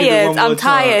you're tired. I'm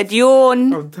tired.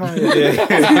 Yawn. I'm tired.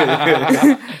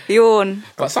 Yeah. Yawn.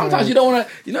 But sometimes you don't want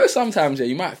to. You know, sometimes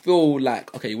you might feel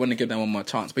like, okay, you want to give them one more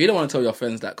chance, but you don't want to tell your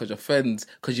friends that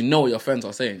because you know what your friends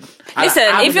are saying. Listen,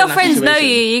 if your friends know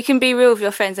you can be real with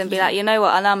your friends and be like, you know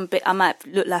what, and I might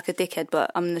look like a dickhead, but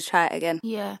I'm gonna try it again.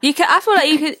 Yeah. I feel like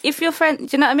you could, if your friend, do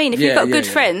you know what I mean? If you've got good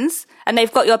friends and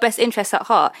they've got your best interests at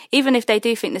heart, even if they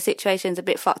do think the situation's a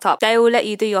bit fucked up, they will let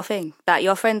you do your thing. Like,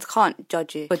 your friends can't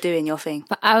judge you for doing your thing.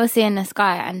 But I was seeing this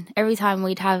guy, and every time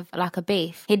we'd have like a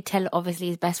beef, he'd tell obviously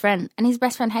his best friend, and his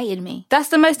best friend hated me. That's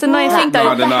the most annoying thing, though.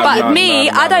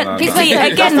 I don't. See,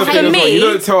 again, for me, you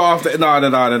don't tell after. No.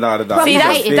 See,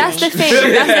 that's the thing.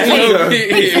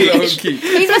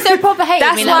 He's just so proper hated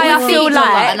that's me. That's why I feel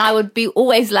like, and I would be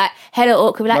always like hella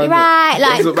awkward, like right,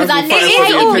 like because I knew he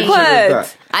hated me.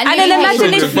 And then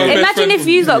imagine if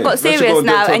you got serious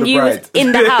now and you was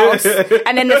in the house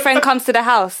and then the friend comes to the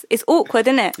house. It's awkward,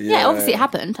 isn't it? Yeah, obviously it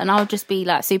happened, and I would just be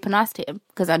like super nice to him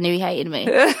because I knew he hated me.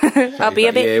 I'll be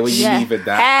a bit. Yeah, when you leave it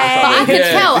that. Hey. But I could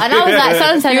tell, and I was like,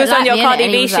 so-and-so. You was on your Cardi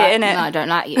B shit, like, innit? No, I don't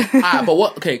like you. But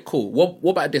what? Okay, cool.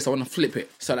 What about this? I want to flip it.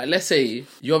 So, like, let's say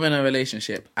you're in a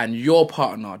relationship and your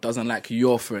partner doesn't like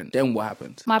your friend. Then what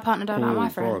happens? My partner don't like my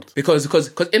friend. Because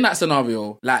in that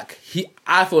scenario, like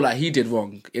I feel like he did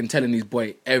wrong in telling his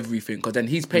boy everything, because then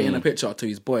he's painting a picture to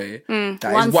his boy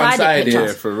that is one-sided.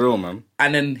 Yeah, for real, man.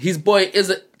 And then his boy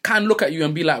can look at you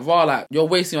and be like, "Rah, like you're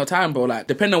wasting your time, bro." Like,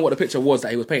 depending on what the picture was that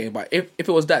he was painting, but if it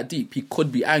was that deep, he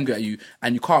could be angry at you,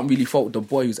 and you can't really fault the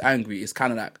boy who's angry. It's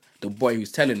kind of like the boy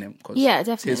who's telling him, because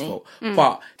it's his fault.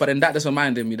 But then that just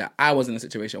reminded me that I was in a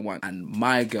situation once, and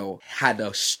my girl had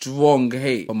a strong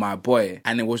hate for my boy,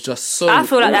 and it was just so I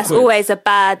feel like awkward. that's always a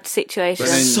bad situation.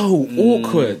 It's so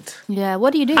awkward. Yeah,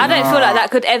 what do you do? I don't feel like that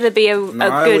could ever be a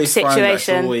good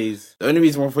situation. The only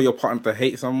reason for your partner to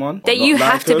hate someone that you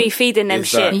have to be feeding them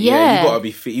shit. You gotta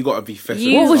be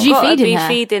festive. What was you feeding her?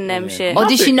 Feeding them shit. Or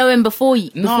did she know him before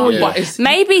you?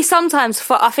 Maybe sometimes,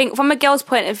 I think from a girl's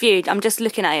point of view, I'm just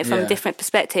looking at it from a different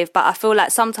perspective, but I feel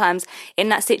like sometimes in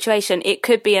that situation, it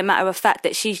could be a matter of fact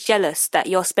that she's jealous that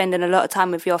you're spending a lot of time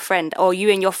with your friend, or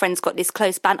you and your friend's got this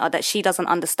close banter that she doesn't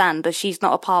understand or she's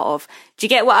not a part of. Do you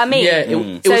get what I mean? Yeah,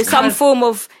 it was some form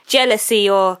of jealousy,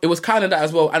 or it was kind of that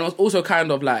as well, and it was also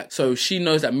kind of like, so she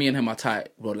knows that me and him are tight,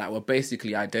 we're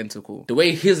basically identical. The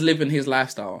way he's living his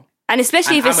lifestyle. And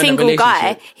especially if a single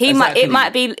guy, she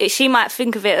might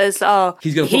think of it as,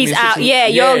 he's out. Yeah,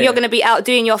 you're going to be out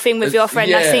doing your thing with your friend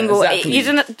that's single. Exactly.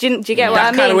 Do you get what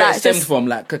I mean? Kind of where it stems from,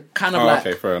 like kind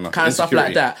of stuff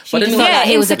like that. But then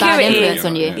he was a bad influence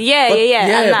on you. Yeah.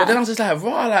 But then I was just like,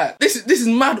 wow, like this is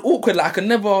mad awkward. Like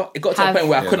it got to a point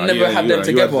where I could never have them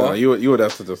together. You would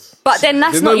have to just. But then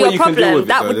that's not your problem.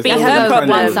 That would be her problem.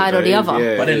 One side or the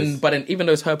other. But then even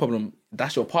though it's her problem,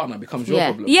 that's your partner, becomes your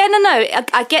problem. Yeah, no,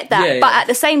 I get that. But at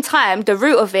the same time, the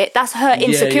root of it, that's her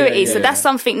insecurity. So that's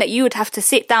something that you would have to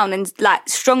sit down and like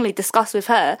strongly discuss with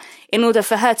her in order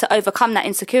for her to overcome that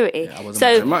insecurity. So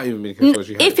it might even be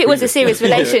if it was a serious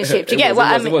relationship, do you get what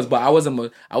I mean? It was, but I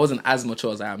wasn't as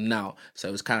mature as I am now. So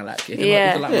it was kind of like,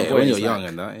 when you're young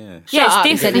and that, it's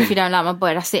different. If you don't like my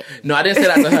boy, that's it. No, I didn't say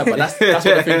that to her, but that's what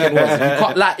the thinking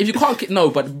was. If you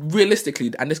can't, but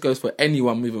realistically, and this goes for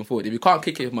anyone moving forward, if you can't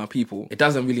kick it with my people, it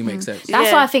doesn't really make sense.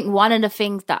 That's why I think one of the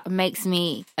things that makes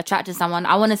me attracted to someone,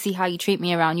 I want to see how you treat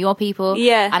me around your people,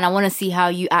 and I want to see how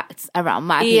you act around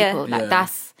my people. Like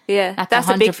that's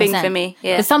a big thing for me.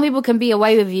 Yeah, because some people can be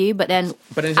away with you, but then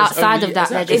outside of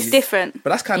that, it's different. But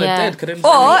that's kind of dead.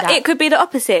 Or it could be the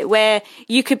opposite, where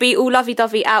you could be all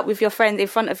lovey-dovey out with your friends in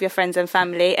front of your friends and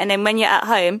family, and then when you're at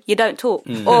home, you don't talk,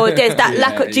 or there's that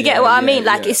lack of. Do you get what I mean?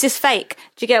 Like it's just fake.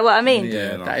 Do you get what I mean?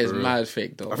 Yeah, that is mad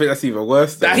fake, though. I think that's even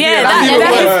worse. That is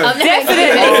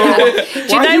definitely.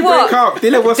 Do you know what?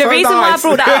 The reason why I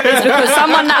brought that up is because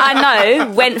someone that I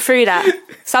know went through that.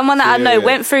 Someone that I know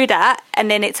went through that, and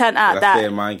then it turned out that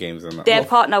their mind games and that. Their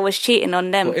partner was cheating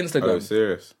on them. For Instagram. Oh,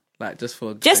 serious? Like just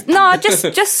for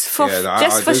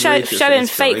showing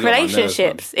fake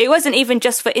relationships. It wasn't even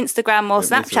just for Instagram or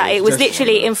Snapchat. It was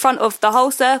literally in front of the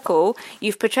whole circle.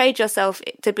 You've portrayed yourself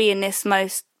to be in this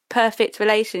most perfect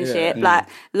relationship, like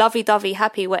lovey-dovey,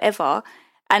 happy, whatever.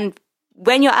 And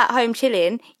when you're at home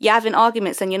chilling, you're having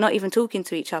arguments and you're not even talking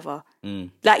to each other.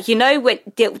 Like, you know, when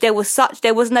there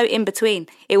was no in between.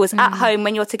 It was at home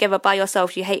when you're together by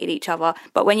yourself, you hated each other,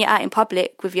 but when you're out in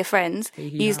public with your friends,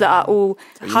 you are all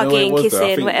hugging,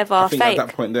 kissing, whatever. I think fake. At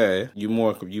that point there, you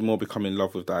more become in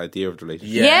love with the idea of the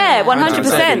relationship. Yeah,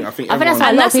 100%. I think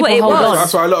that's what it was.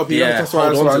 That's why a lot of people. That's why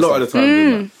a lot of the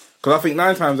time. Because I think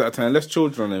 9 times out of 10, unless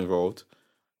children are involved,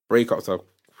 breakups are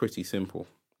pretty simple.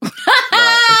 Do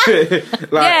you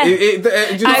know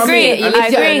I agree. I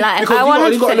agree.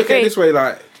 Because you've got to look at it this way,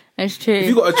 like, it's true. if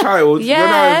you've got a child, you're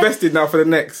now invested now for the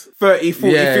next 30,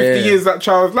 40, 50 years of that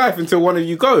child's life until one of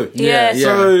you go.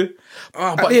 So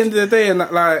at the end of the day, and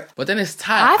that, like, but then it's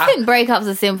tight. I think breakups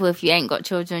are simple if you ain't got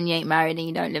children, you ain't married, and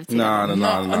you don't live together.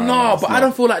 No, but I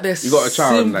don't feel like this. You got a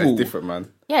child, and that's different,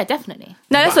 man. Yeah, definitely.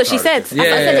 No, that's what she said. Yeah. I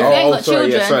said if you ain't got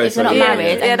children, if you're not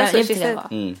married, and don't live together.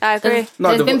 I agree.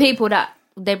 There's been people that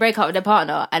they break up with their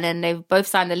partner and then they've both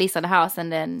signed the lease on the house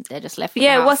and then they're just left with the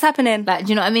house. What's happening? Like, do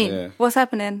you know what I mean? Yeah. What's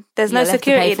happening? There's no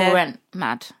security there. Rent.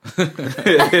 Mad.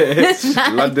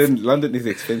 London is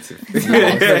expensive. Trust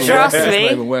It's not me.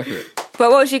 even worth it.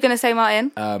 But what was you going to say,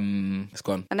 Martin? It's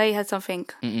gone. I know you had something.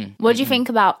 What do you think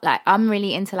about, like, I'm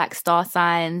really into, like, star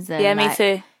signs and Yeah, me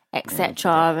too.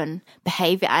 etc. and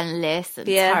behaviour analysts and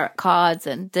tarot cards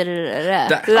and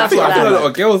da-da-da-da. I think a lot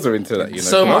of girls are into that, you know.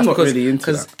 So much, I'm not really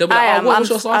into that. They'll be like, what's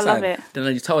your star I love sign? it.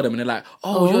 Then you tell them and they're like,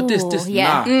 you're this.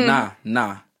 Yeah.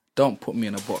 Nah. Don't put me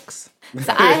in a box. So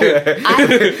That's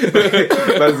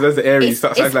the Aries.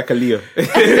 Sounds like a Leo.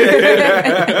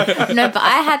 No, but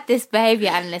I had this behaviour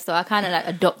analyst, so I kind of like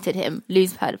adopted him.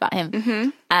 Lou's heard about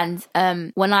him. And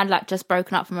when I'd like just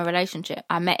broken up from a relationship,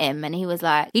 I met him and he was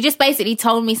like, he just basically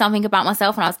told me something about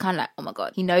myself and I was kind of like, oh my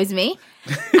God, he knows me.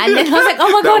 And then I was like, oh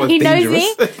my God, he knows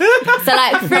me. So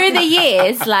like through the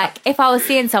years, like if I was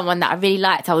seeing someone that I really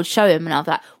liked, I would show him and I was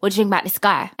like, what do you think about this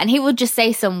guy? And he would just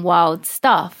say some wild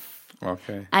stuff.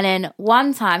 Okay. And then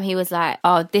one time he was like,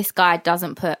 oh, this guy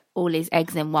doesn't put all his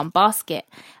eggs in one basket.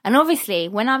 And obviously,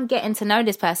 when I'm getting to know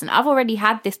this person, I've already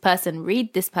had this person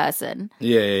read this person.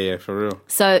 Yeah, for real.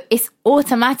 So it's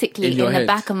automatically in the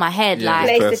back of my head, like,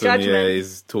 Place the Person, judgment.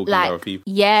 is talking like, about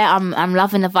people. yeah, I'm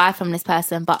loving the vibe from this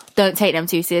person, but don't take them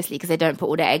too seriously because they don't put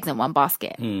all their eggs in one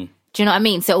basket. Do you know what I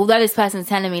mean? So although this person's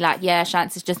telling me like, yeah,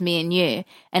 Shantz, it's just me and you,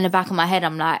 in the back of my head,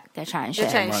 I'm like, they're trying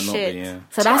shit. Might not shit. be, yeah.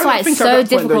 So that's why it's so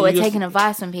difficult with taking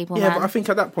advice from people, Yeah, man. but I think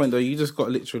at that point though, you just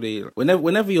got literally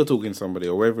whenever you're talking to somebody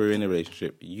or wherever you're in a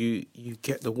relationship, you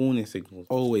get the warning signals.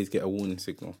 Always get a warning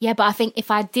signal. Yeah, but I think if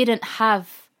I didn't have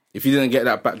If you didn't get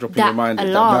that backdrop in that your mind,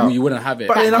 alarm, You wouldn't have it.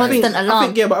 But that then I think- constant I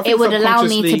alarm, think- I think it would allow me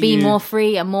to be subconsciously more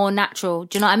free and more natural.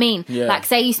 Do you know what I mean? Yeah. Like,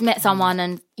 say you met someone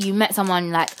and you met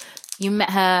someone like, you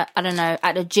met her, I don't know,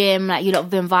 at the gym, like you lot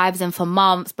have been vibing for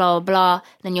months, blah, blah, blah.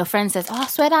 Then your friend says, oh,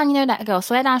 swear down, you know that girl,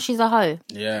 swear down, she's a hoe.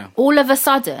 Yeah. All of a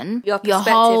sudden, Your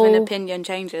perspective whole and opinion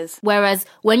changes. Whereas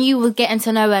when you were getting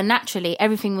to know her naturally,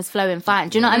 everything was flowing fine.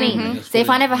 Do you know what I mean? So if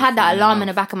I never had that alarm in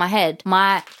the back of my head,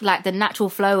 the natural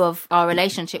flow of our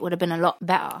relationship would have been a lot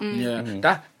better.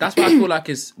 Yeah. That's what I feel like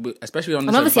is, especially on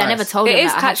this And obviously, advice. I never told It him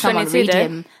is that I had someone catch-22 read though.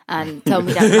 him and tell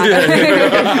me that.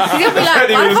 He'll be like,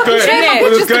 why the fuck you share my We're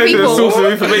pictures just to going to the people? source of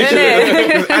information.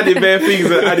 Just adding bare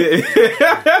things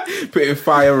and putting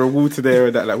fire and water there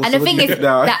and that. Like, And the thing is,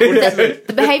 that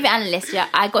the behaviour analyst,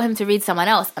 I got him to read someone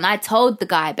else, and I told the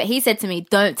guy, but he said to me,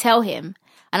 don't tell him.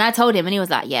 And I told him, and he was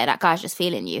like, yeah, that guy's just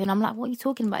feeling you. And I'm like, what are you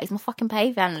talking about? He's my fucking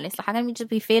behaviour analyst. Like, how can he just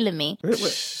be feeling me?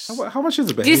 Wait, how much is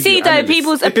the Do you see though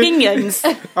people's opinions?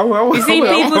 You see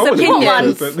people's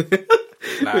opinions?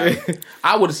 Like,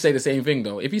 I would say the same thing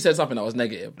though. If he said something that was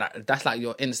negative, that's like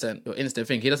your instant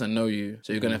thing. He doesn't know you,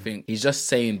 so you're gonna think he's just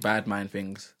saying bad mind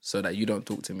things so that you don't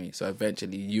talk to me. So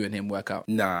eventually, you and him work out.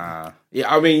 Nah.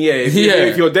 Yeah, I mean,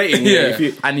 if you're dating,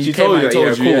 and she told you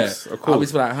that, of course. I'll be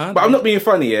like, huh? But I'm not being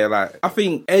funny, like, I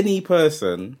think any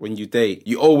person, when you date,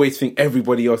 you always think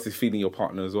everybody else is feeling your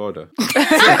partner as well, though. So,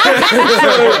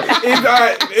 it's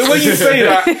like, when you say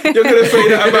that, you're going to say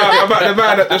that about the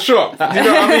man at the shop. Do you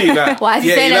know what I mean? Like, Why is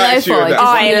he saying hello for?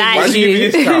 I like why do you give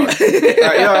me discount? Like, you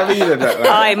know what I mean? And that, like,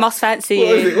 I must fancy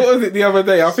you. What was it the other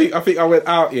day? I think I went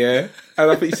out, and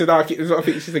I think she said, I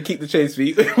think she said, keep the change for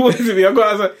you. What was it? I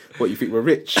was like, what, you think we're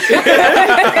rich? You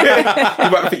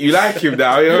might think you like him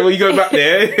now, when you go back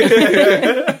there.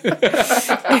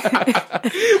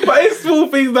 But it's small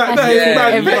things like that. It's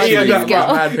mad petty and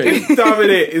that. It's dumb,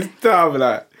 innit? It's dumb,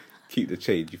 like, keep the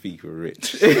change, you think you're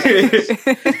rich. But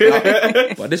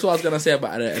this is what I was going to say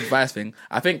about the advice thing.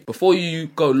 I think before you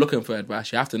go looking for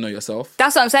advice, you have to know yourself.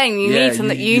 That's what I'm saying. You need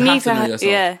to know yourself.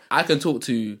 Yeah. I can talk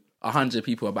to 100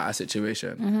 people about a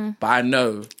situation, but I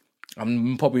know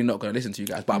I'm probably not going to listen to you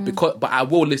guys, but I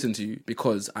will listen to you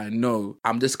because I know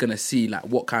I'm just going to see like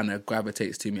what kind of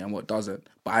gravitates to me and what doesn't.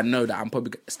 But I know that I'm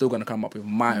probably still going to come up with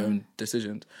my own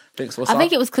decisions. I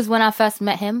think it was because when I first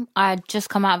met him, I had just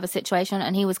come out of a situation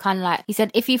and he was kind of like, he said,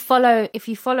 if you follow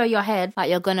your head, like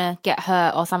you're going to get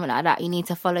hurt or something like that, you need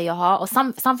to follow your heart or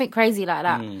something crazy like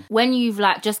that. When you've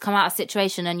like just come out of a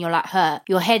situation and you're like hurt,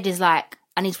 your head is like,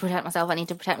 I need to protect myself, I need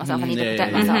to protect myself, I need to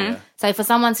protect myself. Yeah. So for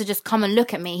someone to just come and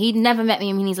look at me, he'd never met me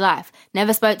in his life,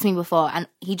 never spoke to me before, and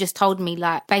he just told me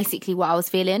like basically what I was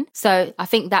feeling. So I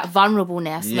think that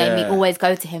vulnerableness made me always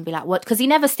go to him, be like, what? Because he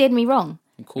never steered me wrong.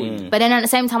 But then at the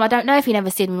same time, I don't know if he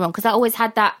never steered me wrong because I always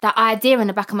had that idea in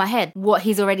the back of my head, what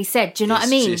he's already said. Do you know what I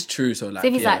mean? It's true. So like,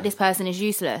 if he's like, this person is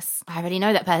useless, I already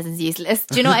know that person's useless.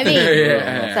 Do you know what I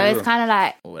mean? So it's kind of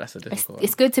like, that's a difficult one.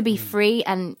 It's good to be free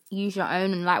and use your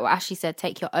own, and like what Ashley said,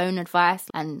 take your own advice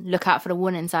and look out for the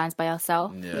warning signs by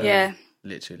yourself. Yeah.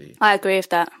 Literally. I agree with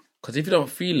that. Because if you don't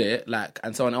feel it, like,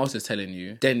 and someone else is telling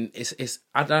you, then it's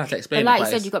I don't have to explain. But like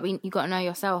you said, you got to know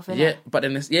yourself. Innit? But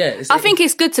then I think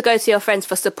it's good to go to your friends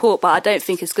for support, but I don't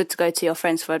think it's good to go to your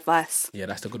friends for advice. Yeah,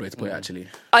 that's a good way to put it, actually.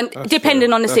 And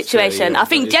depending on the situation, I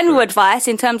think general advice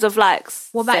in terms of like,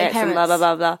 what about your parents? Blah blah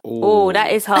blah blah. Oh,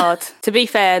 that is hard. To be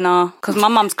fair, nah, because my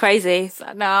mum's crazy.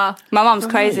 Nah, my mum's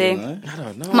crazy. I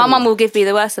don't know. My mum will give me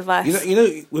the worst advice. You know,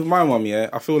 with my mum,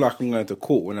 I feel like I'm going to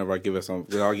court whenever I give her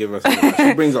something. I give her something.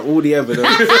 She brings up all the evidence.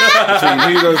 Who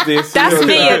does this? That's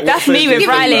me. That's me with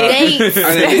Riley.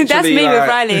 That's me with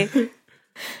Riley.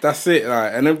 That's it.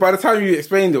 Like, and then by the time you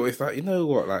explained it, it's like, you know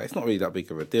what? Like, it's not really that big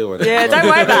of a deal. Yeah, don't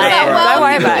worry about it. Don't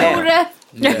worry about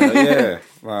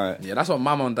it. Yeah, that's what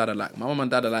my mum and dad are like. My mum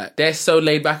and dad are like, they're so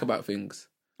laid back about things.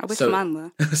 I wish mine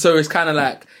were. So it's kind of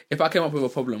like, if I came up with a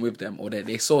problem with them or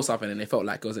they saw something and they felt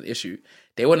like it was an issue,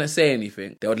 they wouldn't say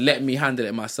anything. They would let me handle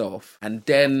it myself. And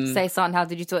then... say, son, how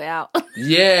did you sort it out?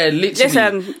 Yeah, literally.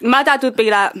 Listen, my dad would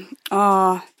be like,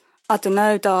 oh, I don't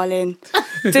know, darling.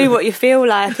 Do what you feel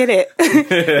like, innit?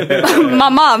 My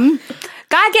mum...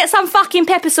 Go get some fucking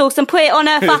pepper sauce and put it on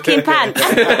her fucking pants.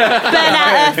 Burn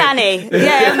out her fanny.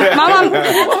 Yeah, my mum...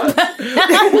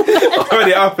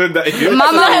 already happened that you... My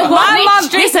mum,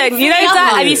 listen, you know,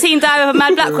 have you seen Die with a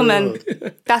Mad Black Woman?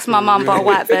 That's my mum, but a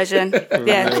white version.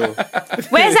 Yeah.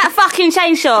 Where's that fucking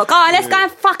chainsaw? Go on, let's go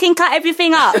and fucking cut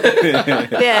everything up.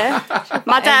 Yeah.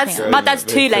 My dad's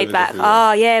too laid back.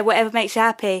 Oh, yeah, whatever makes you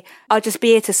happy. I'll just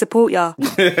be here to support you.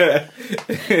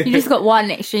 You just got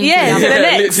one extreme. Yeah,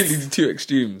 literally two extremes.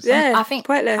 Yeah, I think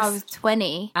pointless. I was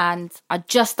 20 and I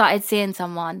just started seeing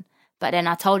someone, but then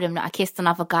I told him that I kissed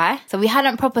another guy. So we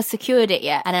hadn't proper secured it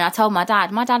yet. And then I told my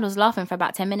dad. My dad was laughing for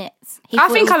about 10 minutes. I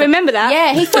think I remember that.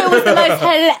 Yeah, he thought it was the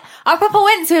most I proper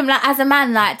went to him like as a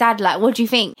man, like, Dad, like, what do you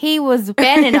think? He was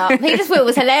bending up. He just thought it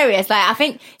was hilarious. Like, I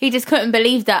think he just couldn't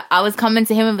believe that I was coming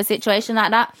to him with a situation like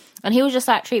that. And he was just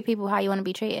like, treat people how you want to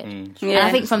be treated. And I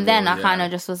think from then I kind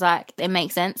of just was like, it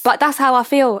makes sense. But that's how I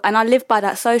feel. And I live by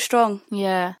that so strong.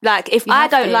 Yeah. Like, if I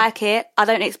don't like it, I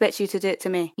don't expect you to do it to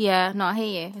me. Yeah, no, I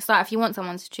hear you. It's like, if you want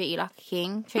someone to treat you like a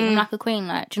king, treat them like a queen.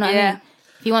 Like, do you know what I mean?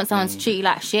 If you want someone to treat you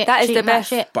like shit, that is the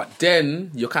best. Like shit. But then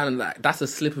you're kind of like, that's a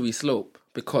slippery slope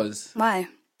because... Why?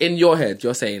 In your head,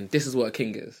 you're saying, this is what a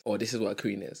king is or this is what a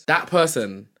queen is. That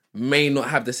person... may not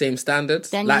have the same standards.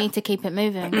 Then you need to keep it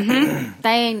moving. They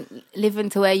ain't living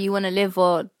to where you want to live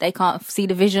or they can't see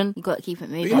the vision. You got to keep it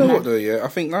moving. But you know what though, I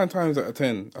think 9 times out of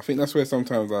 10, I think that's where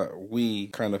sometimes like we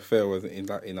kind of fail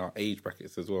in our age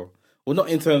brackets as well. Well, not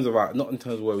in terms of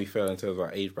where we fail in terms of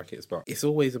our age brackets, but it's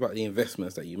always about the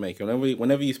investments that you make. And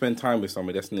whenever you spend time with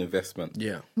somebody, that's an investment.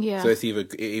 Yeah. Yeah. So it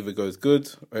either goes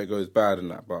good or it goes bad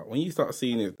and that. But when you start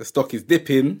seeing it, the stock is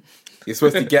dipping, you're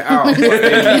supposed to get out. But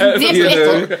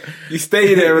then, you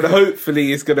stay there and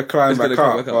hopefully it's going to climb back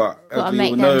up. But as we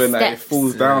all know, and that it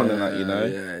falls down and that, you know.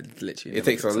 Yeah, literally. It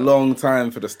takes a long time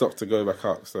for the stock to go back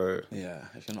up. So yeah.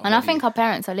 And I think our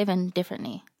parents are living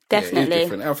differently. Definitely.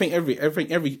 Yeah, I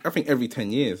think every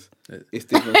 10 years it's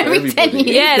different for every everybody. 10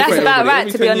 years. Yeah, that's about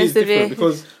right, to be honest with you.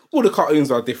 Because all the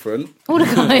cartoons are different. All the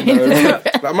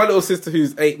cartoons. Like my little sister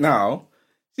who's 8 now,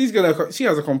 she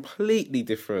has a completely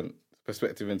different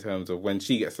perspective in terms of when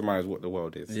she gets to manage what the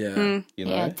world is. Yeah. You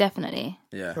know? Yeah, definitely.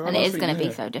 Yeah. And it is going to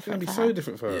be so different. It's going to be so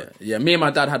different for her. Yeah, me and my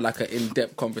dad had like an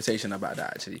in-depth conversation about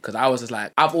that actually, because I was just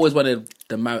like, I've always wanted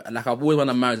a marriage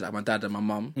like my dad and my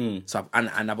mum. So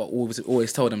I've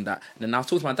always told him that. And then I was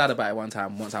talking to my dad about it one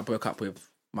time once I broke up with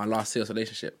my last serious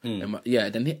relationship. And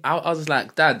I was just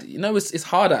like, Dad, you know, it's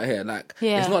hard out here. Like,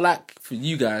 it's not like for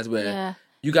you guys where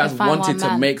you guys wanted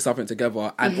to make something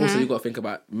together, and also you got to think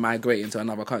about migrating to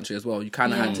another country as well. You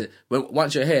kind of had to.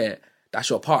 Once you're here, that's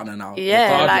your partner now.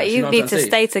 Yeah, like you need to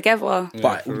stay together.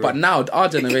 But now our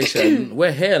generation,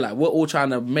 we're here, like we're all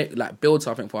trying to build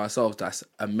something for ourselves that's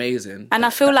amazing. And I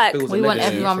feel like we want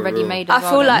everyone ready-made. I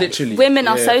feel like women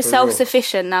are so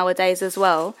self-sufficient nowadays as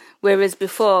well, whereas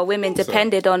before women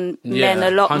depended on men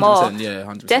a lot more. Yeah,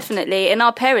 100%. Definitely. In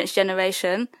our parents'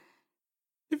 generation.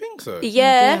 You think so?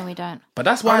 Yeah. We don't. But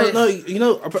that's why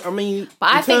I mean,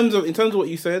 in terms of what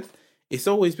you said, it's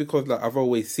always because like I've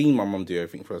always seen my mum do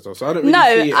everything for herself, so I don't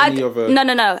really see any other.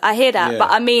 No. I hear that,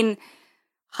 but I mean,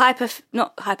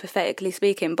 not hypothetically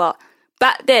speaking, but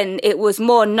back then it was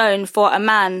more known for a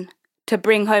man to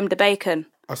bring home the bacon.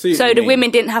 So the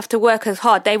women didn't have to work as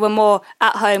hard. They were more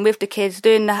at home with the kids,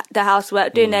 doing the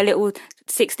housework, doing their little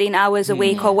 16 hours a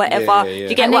week or whatever. Do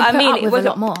you get what I mean? It was a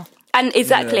lot more. And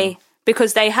exactly. Yeah.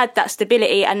 Because they had that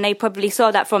stability and they probably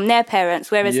saw that from their parents.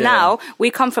 Whereas now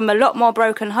we come from a lot more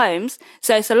broken homes.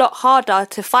 So it's a lot harder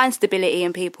to find stability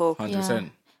in people. 100%. Yeah.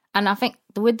 And I think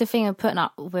with the thing of putting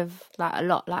up with like a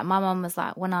lot, like my mum was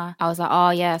like, when I was like,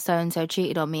 oh yeah, so and so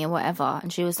cheated on me and whatever,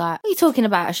 and she was like, what are you talking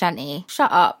about, Ashanti?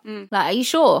 Shut up. Like, are you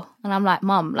sure? And I'm like,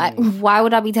 Mum, like, why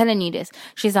would I be telling you this?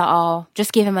 She's like, oh,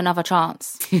 just give him another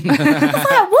chance. I was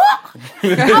like, what? I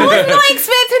was not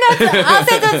expecting her to. I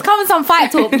said there's coming some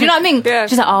fight talk. Do you know what I mean? Yeah.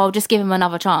 She's like, oh, just give him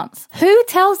another chance. Who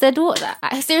tells their daughter that?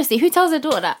 Like, seriously, who tells their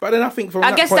daughter that? But then I think from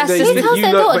I that guess point, that's just who tells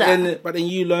their daughter that. But then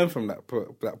you learn from that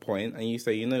point, and you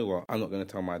say, you know what, I'm not going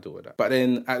to tell my daughter that. But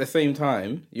then at the same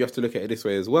time, you have to look at it this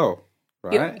way as well.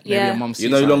 Right? Yeah.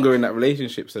 You're no longer in that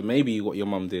relationship, so maybe what your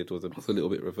mum did was a little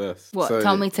bit reversed. What? So,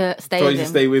 told me to stay with him.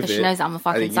 Stay with she him. knows I'm a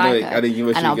fucking psycho.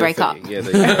 And I'll break up. Yeah,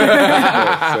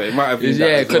 so it might have been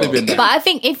that. It could have been that. But I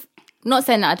think not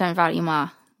saying that I don't value my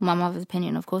mother's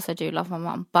opinion, of course I do love my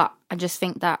mum, but I just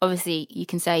think that obviously you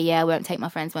can say, yeah, won't take my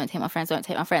friends, but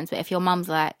if your mum's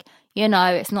like, you know,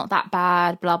 it's not that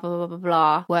bad, blah, blah, blah, blah,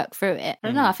 blah, work through it. I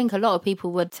don't know, I think a lot of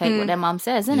people would take what their mum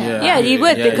says, isn't it? Yeah, you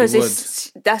would,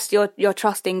 because that's your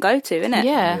trusting go-to, isn't it?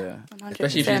 Yeah.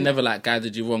 Especially if she's never like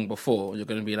guided you wrong before, you're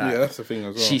going to be like... Yeah, that's the thing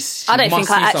as well. I don't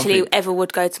think I actually ever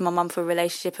would go to my mum for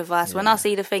relationship advice. When I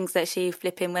see the things that she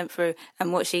flipping went through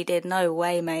and what she did, no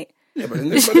way, mate. Yeah, but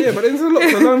there's a lot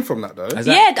to learn from that, though. I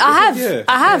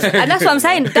have, and that's what I'm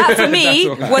saying. That for me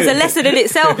was a lesson in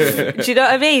itself. Do you know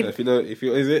what I mean? If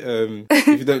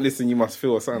you don't listen, you must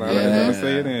feel, or something like that. You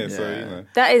saying it, so you know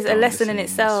that is a lesson in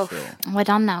itself. We're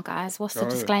done now, guys. What's the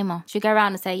disclaimer? Should we go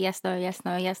around and say yes, no, yes,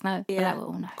 no, yes, no? Yeah, we'll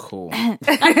all know. Cool.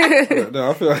 No,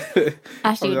 I feel like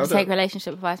actually, you take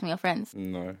relationship advice from your friends.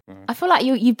 No. I feel like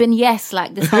you've been yes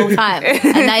like this whole time,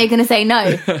 and now you're gonna say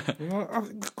no.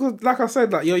 Like I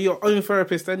said, like you're your own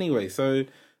therapist anyway, so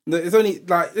it's only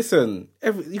like, listen,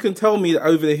 you can tell me that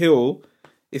over the hill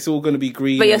it's all going to be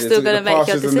green, but you're still going to make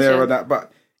your decision. There and that,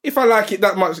 but if I like it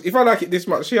that much, if I like it this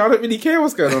much, I don't really care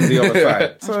what's going on the other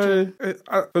side. So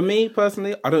for me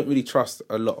personally, I don't really trust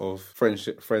a lot of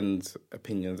friends'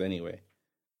 opinions anyway,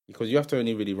 because you have to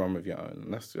only really run with your own,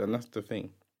 and that's the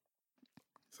thing.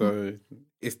 So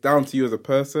it's down to you as a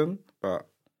person, but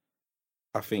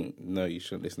I think no, you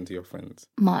shouldn't listen to your friends.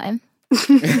 Martin.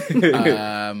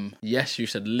 Yes, you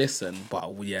should listen, but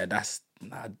I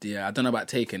don't know about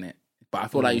taking it, but I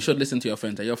feel like you should listen to your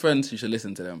friends. Your friends, you should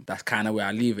listen to them. That's kind of where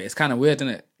I leave it. It's kind of weird, isn't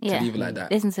it? Yeah, to leave it like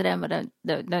that. Listen to them, but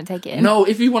don't take it in. No,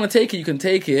 if you want to take it, you can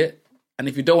take it, and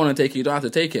if you don't want to take it, you don't have to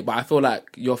take it. But I feel like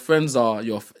your friends are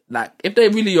if they're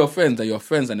really your friends, they're your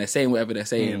friends, and they're saying whatever they're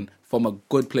saying from a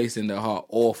good place in their heart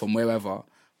or from wherever.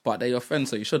 But they're your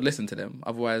friends, so you should listen to them.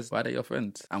 Otherwise, why are they your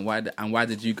friends? And why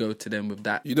did you go to them with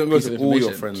that? You don't go to all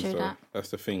your friends, though.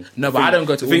 That's the thing. No, but I don't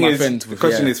go to all my friends. The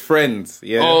question is friends.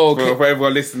 Yeah. Oh, okay. For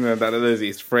everyone listening that knows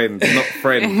it's friends, not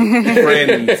friends.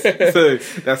 Friends. So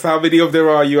that's how many of there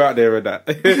are you out there with that?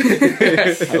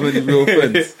 How many real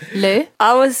friends? Lou?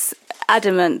 I was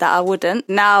adamant that I wouldn't.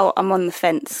 Now I'm on the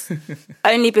fence.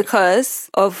 Only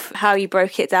because of how you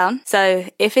broke it down. So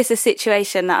if it's a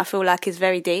situation that I feel like is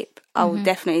very deep, I will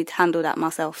definitely handle that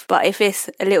myself. But if it's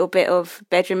a little bit of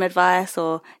bedroom advice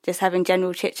or just having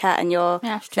general chit chat and you're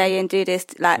saying do this,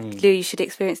 like Lou, you should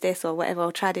experience this or whatever,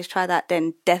 or try this, try that,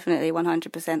 then definitely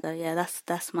 100%. Though, yeah,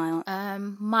 that's my.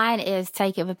 Mine is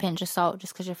take it with a pinch of salt.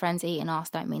 Just because your friend's eating arse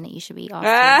don't mean that you should be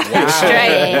arsed.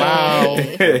 Straight. Wow.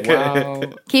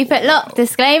 Keep it locked.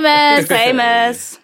 Disclaimers.